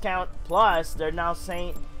 discount. Plus, they're now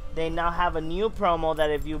saying they now have a new promo that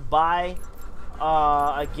if you buy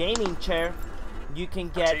a gaming chair, you can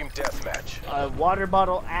get a water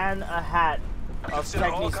bottle and a hat of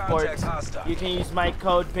Techni Sports. You can use my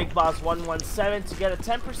code BigBoss117 to get a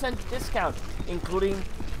 10% discount, including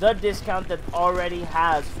the discount that already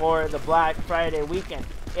has for the Black Friday weekend.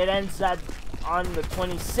 It ends on the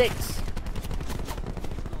 26th.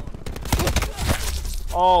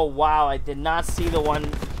 Oh wow, I did not see the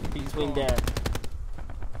one between there.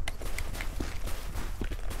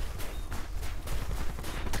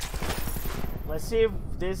 Let's see if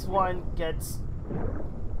this one gets...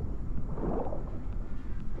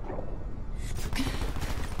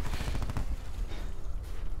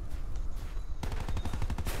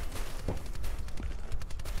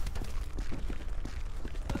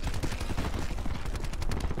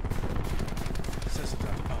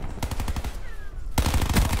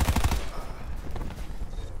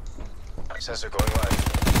 Sensor going live.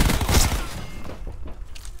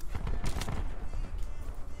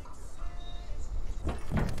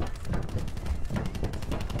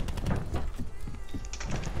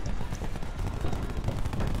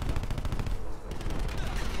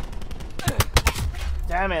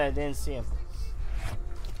 Damn it, I didn't see him.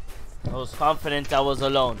 I was confident I was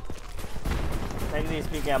alone. Technically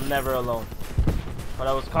speaking, I'm never alone. But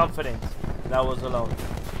I was confident that I was alone.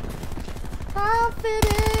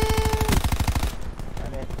 Confident!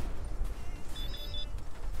 Damn it.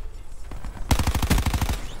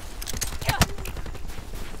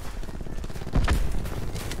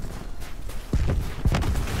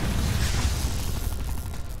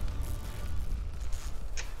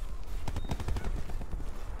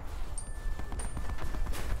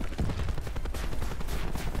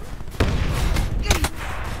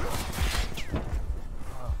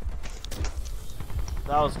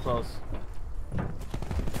 That was close.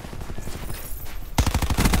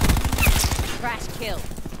 Crash kill.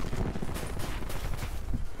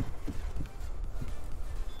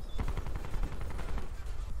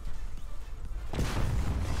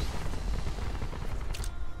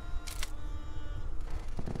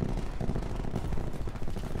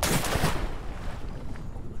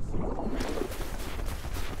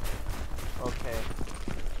 Okay.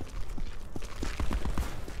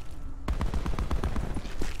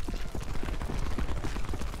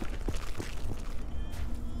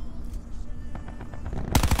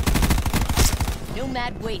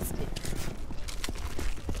 Nomad wasted.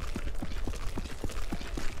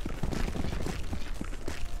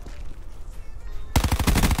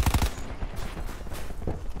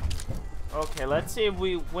 Okay, let's see if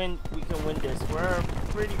we win. We can win this. We're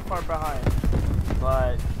pretty far behind,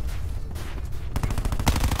 but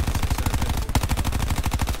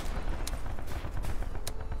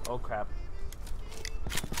oh crap.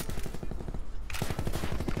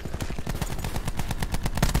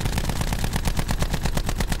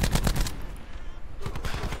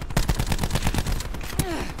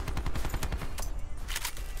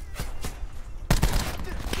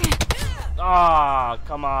 Ah,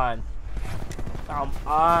 come on. Come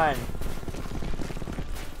on.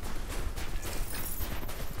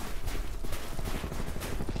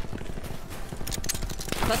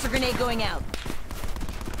 Cluster grenade going out.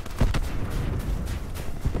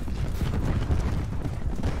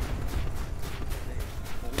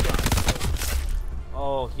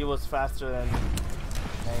 Oh, he was faster than me.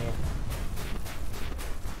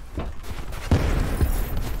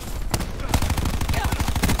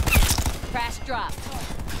 Crash drop.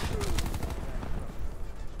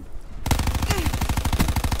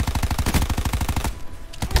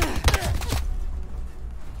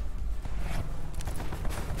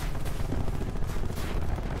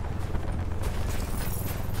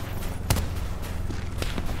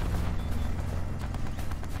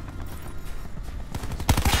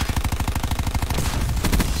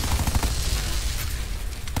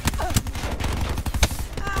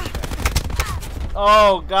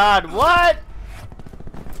 Oh God, what?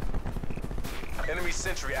 Enemy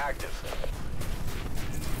sentry active.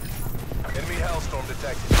 Enemy Hellstorm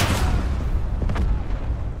detected.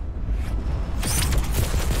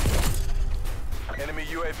 Enemy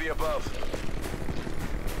UAV above.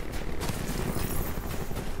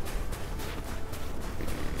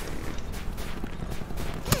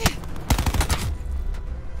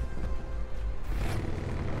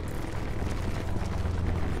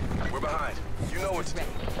 We're behind. You know what to do.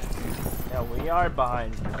 Yeah, we are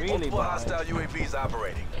behind. Really Multiple behind. hostile UAVs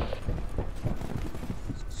operating.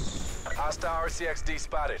 Hostile RCXD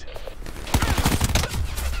spotted.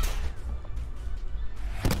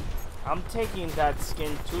 I'm taking that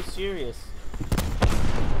skin too serious.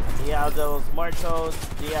 Dia de los Muertos,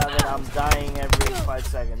 dia that I'm dying every 5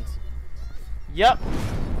 seconds. Yep.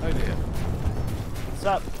 Oh dear. What's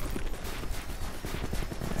up?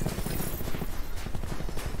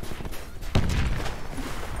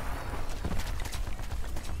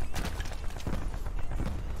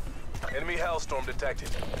 Enemy Hellstorm detected.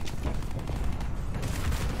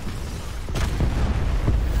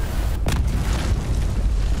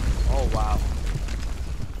 Oh wow.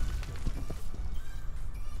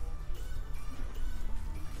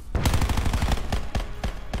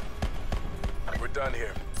 We're done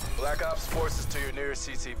here. Black Ops forces to your nearest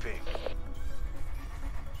CCP.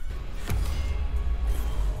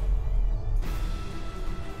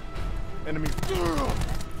 Enemy.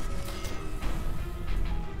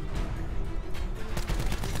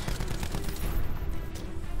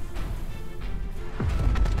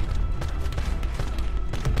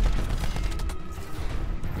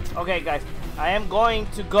 Okay guys, I am going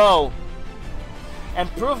to go and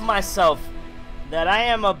prove myself that I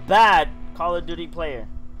am a bad Call of Duty player.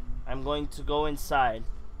 I'm going to go inside.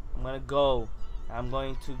 I'm going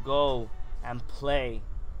to go and play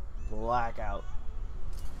Blackout.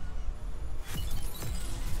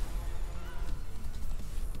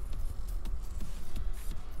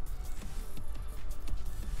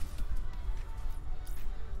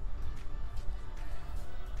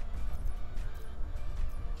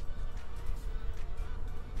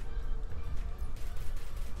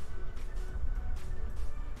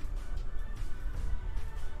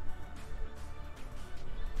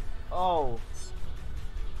 Oh.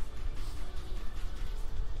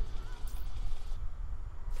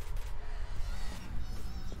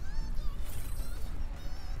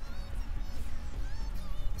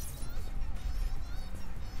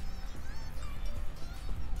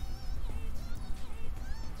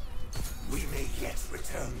 We may yet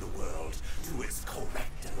return the world to its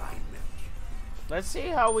correct alignment. Let's see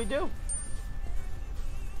how we do.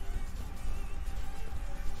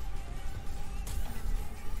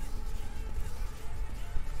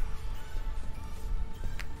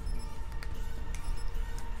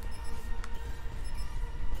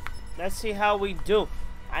 Let's see how we do.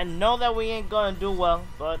 I know that we ain't gonna do well,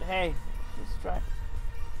 but hey, let's try.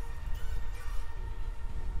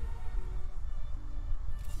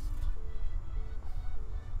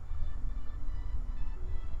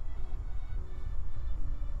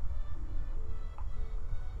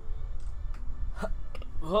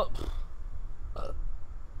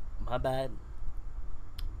 My bad.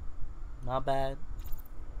 My bad.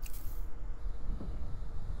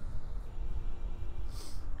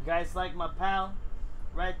 You guys like my pal?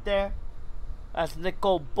 Right there? That's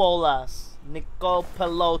Nicol Bolas. Nicol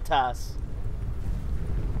Pelotas.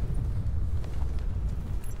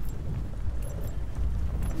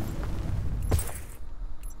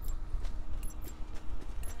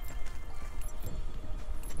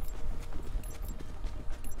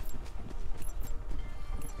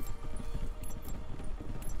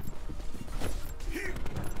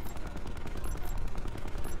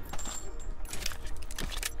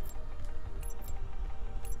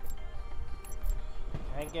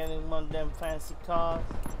 getting one of them fancy cars.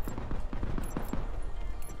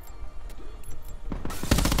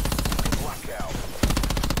 Blackout.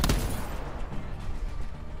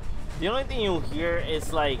 The only thing you hear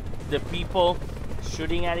is like the people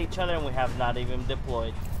shooting at each other, and we have not even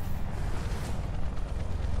deployed.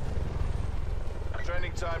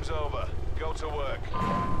 Training time's over. Go to work.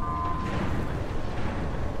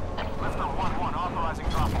 Lifter 1-1 authorizing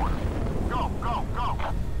drop order. Go, go, go!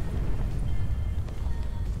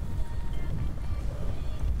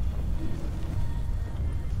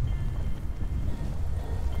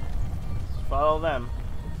 Just follow them.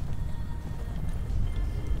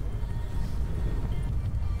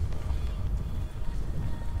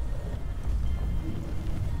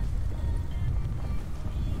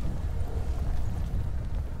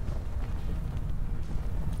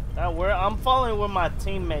 I'm following where my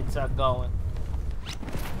teammates are going.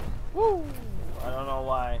 Woo! I don't know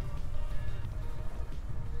why.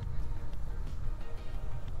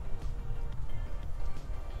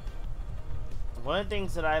 One of the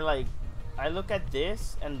things that I like, I look at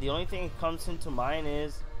this and the only thing that comes into mind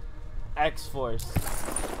is X-Force.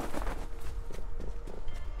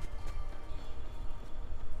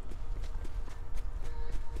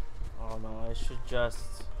 Oh no, I should just...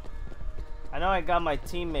 I know I got my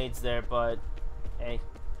teammates there, but hey,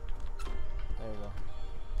 there you go.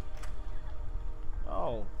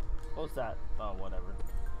 Oh, close that. Oh, whatever.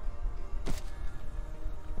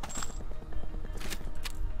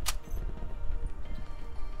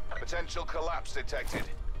 Potential collapse detected.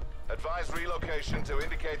 Advise relocation to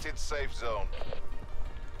indicated safe zone.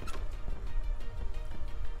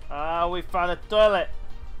 We found a toilet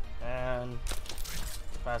and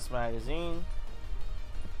fast magazine.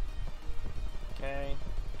 Okay.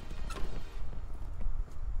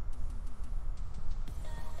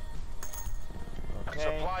 Okay.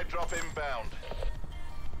 Supply drop inbound.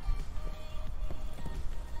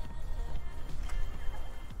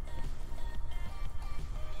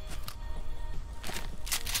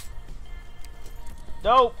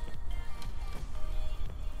 Dope.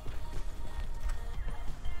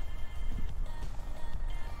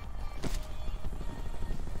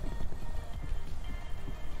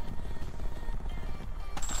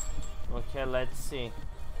 Okay, let's see.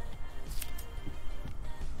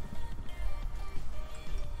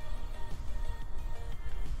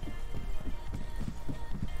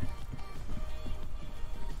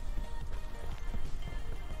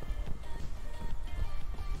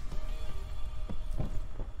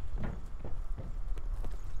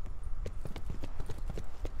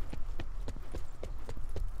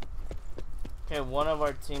 Okay, one of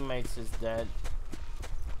our teammates is dead.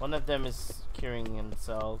 One of them is curing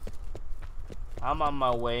himself. I'm on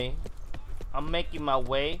my way. I'm making my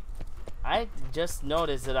way. I just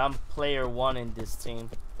noticed that I'm player 1 in this team.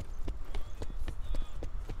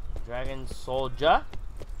 Dragon Soldier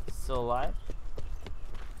still alive.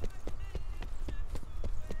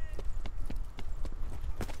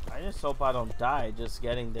 I just hope I don't die just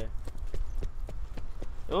getting there.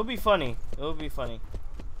 It would be funny. It would be funny.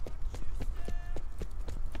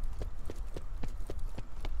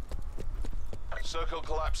 Circle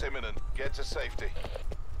collapse imminent. Get to safety.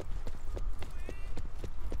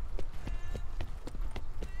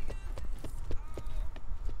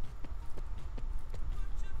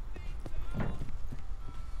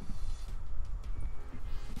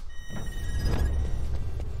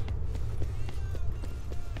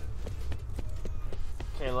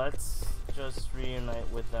 Okay, let's just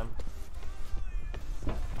reunite with them.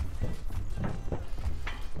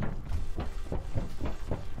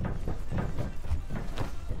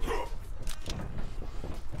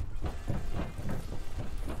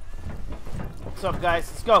 What's up, guys?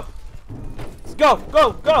 Let's go. Let's go.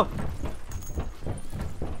 Go. Go.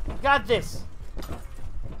 Got this.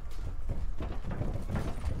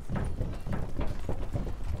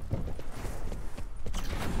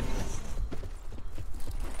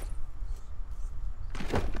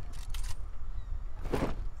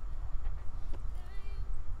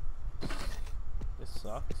 This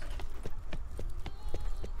sucks.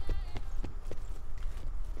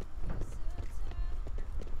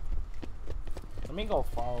 Let me go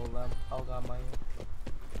follow them. Oh god, my.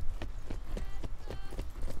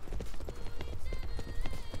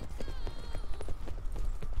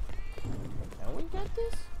 Can we get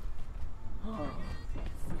this? Oh,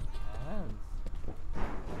 we can.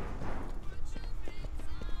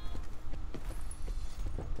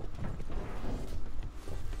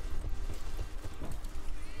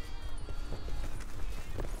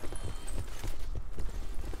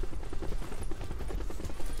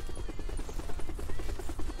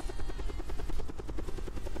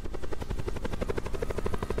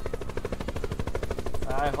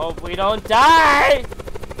 hope we don't die!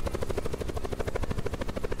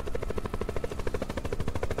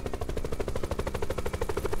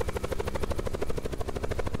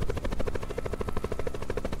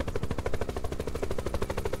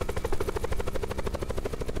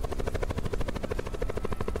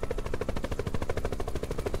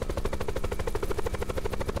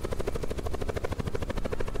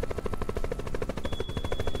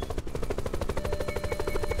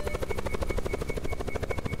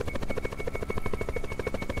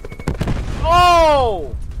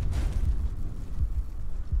 Oh!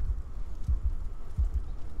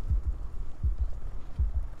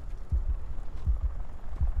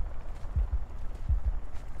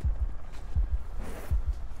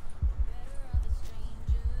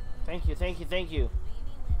 Thank you, thank you, thank you.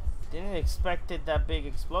 Didn't expect it that big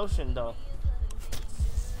explosion though.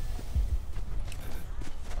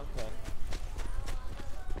 Okay.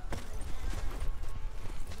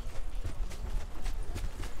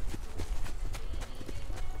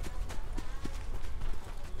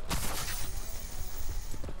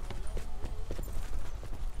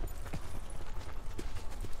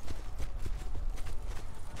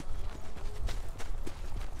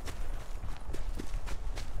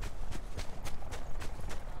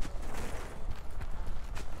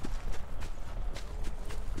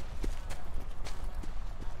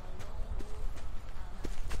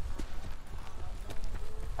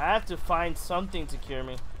 I have to find something to cure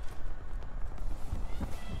me.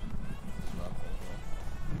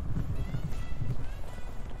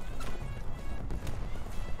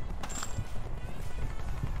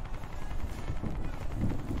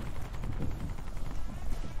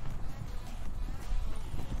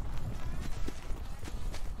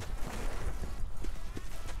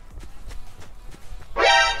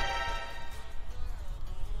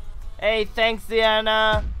 Hey, thanks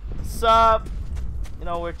Diana. Sup? You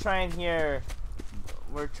know, we're trying here.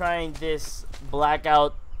 We're trying this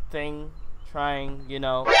blackout thing. Trying, you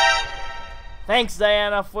know. Thanks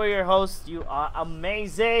Diana for your host. You are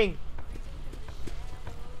amazing.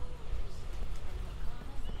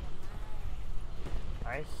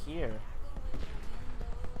 I hear.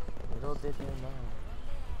 Little did they know.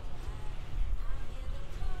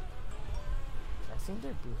 I think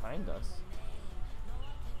they're behind us.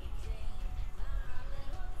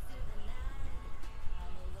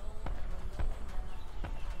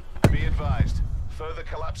 Be advised. Further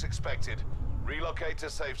collapse expected. Relocate to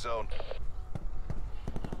safe zone.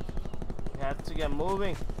 We have to get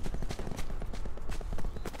moving.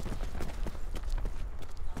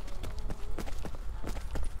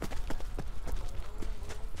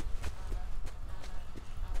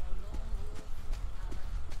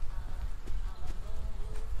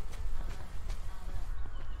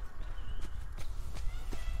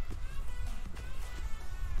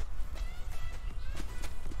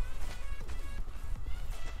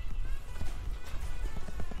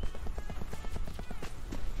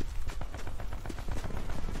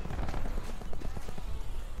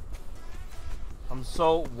 I'm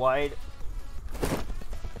so wide.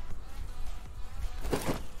 Okay.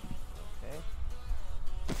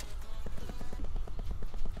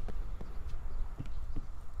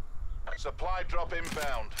 Supply drop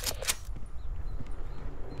inbound.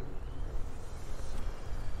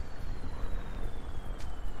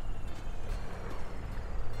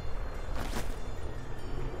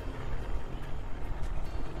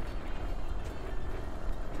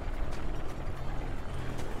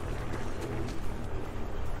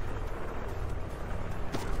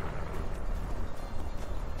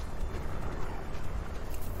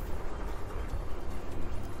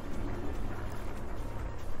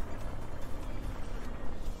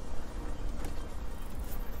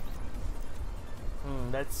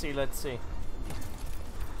 Let's see, let's see.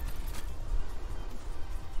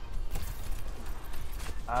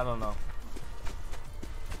 I don't know.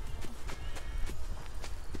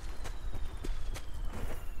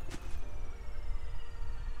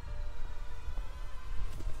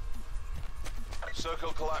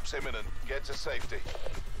 Circle collapse imminent. Get to safety.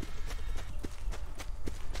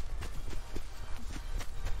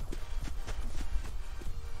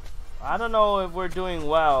 I don't know if we're doing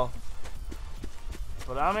well,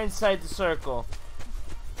 but I'm inside the circle.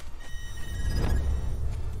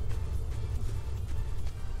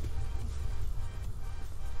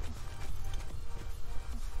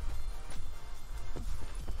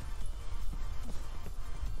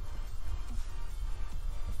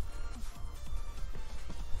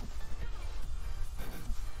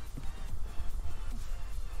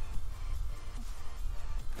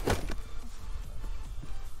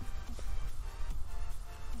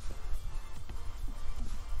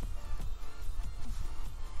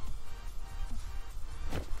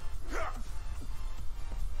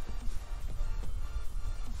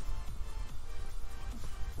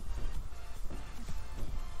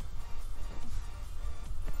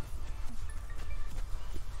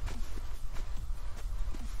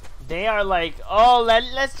 They are like, oh,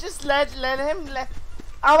 let's just let him.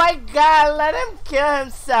 Oh my God, let him kill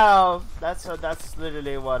himself. That's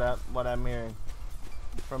literally what I'm hearing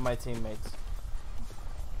from my teammates.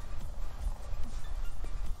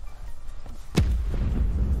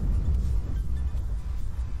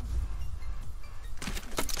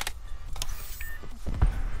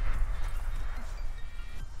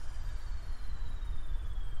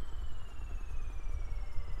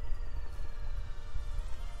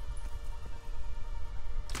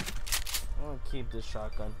 I'm gonna keep this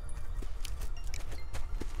shotgun.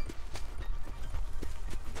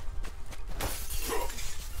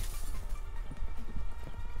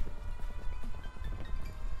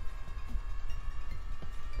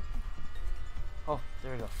 Oh,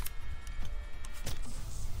 there we go.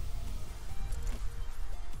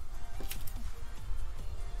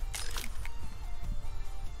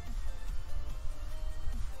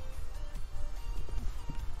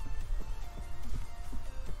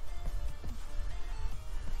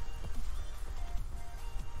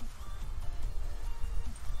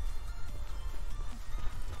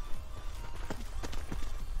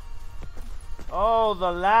 Oh, the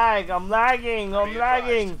lag. I'm lagging. I'm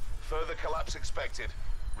lagging. Further collapse expected.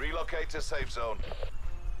 Relocate to safe zone.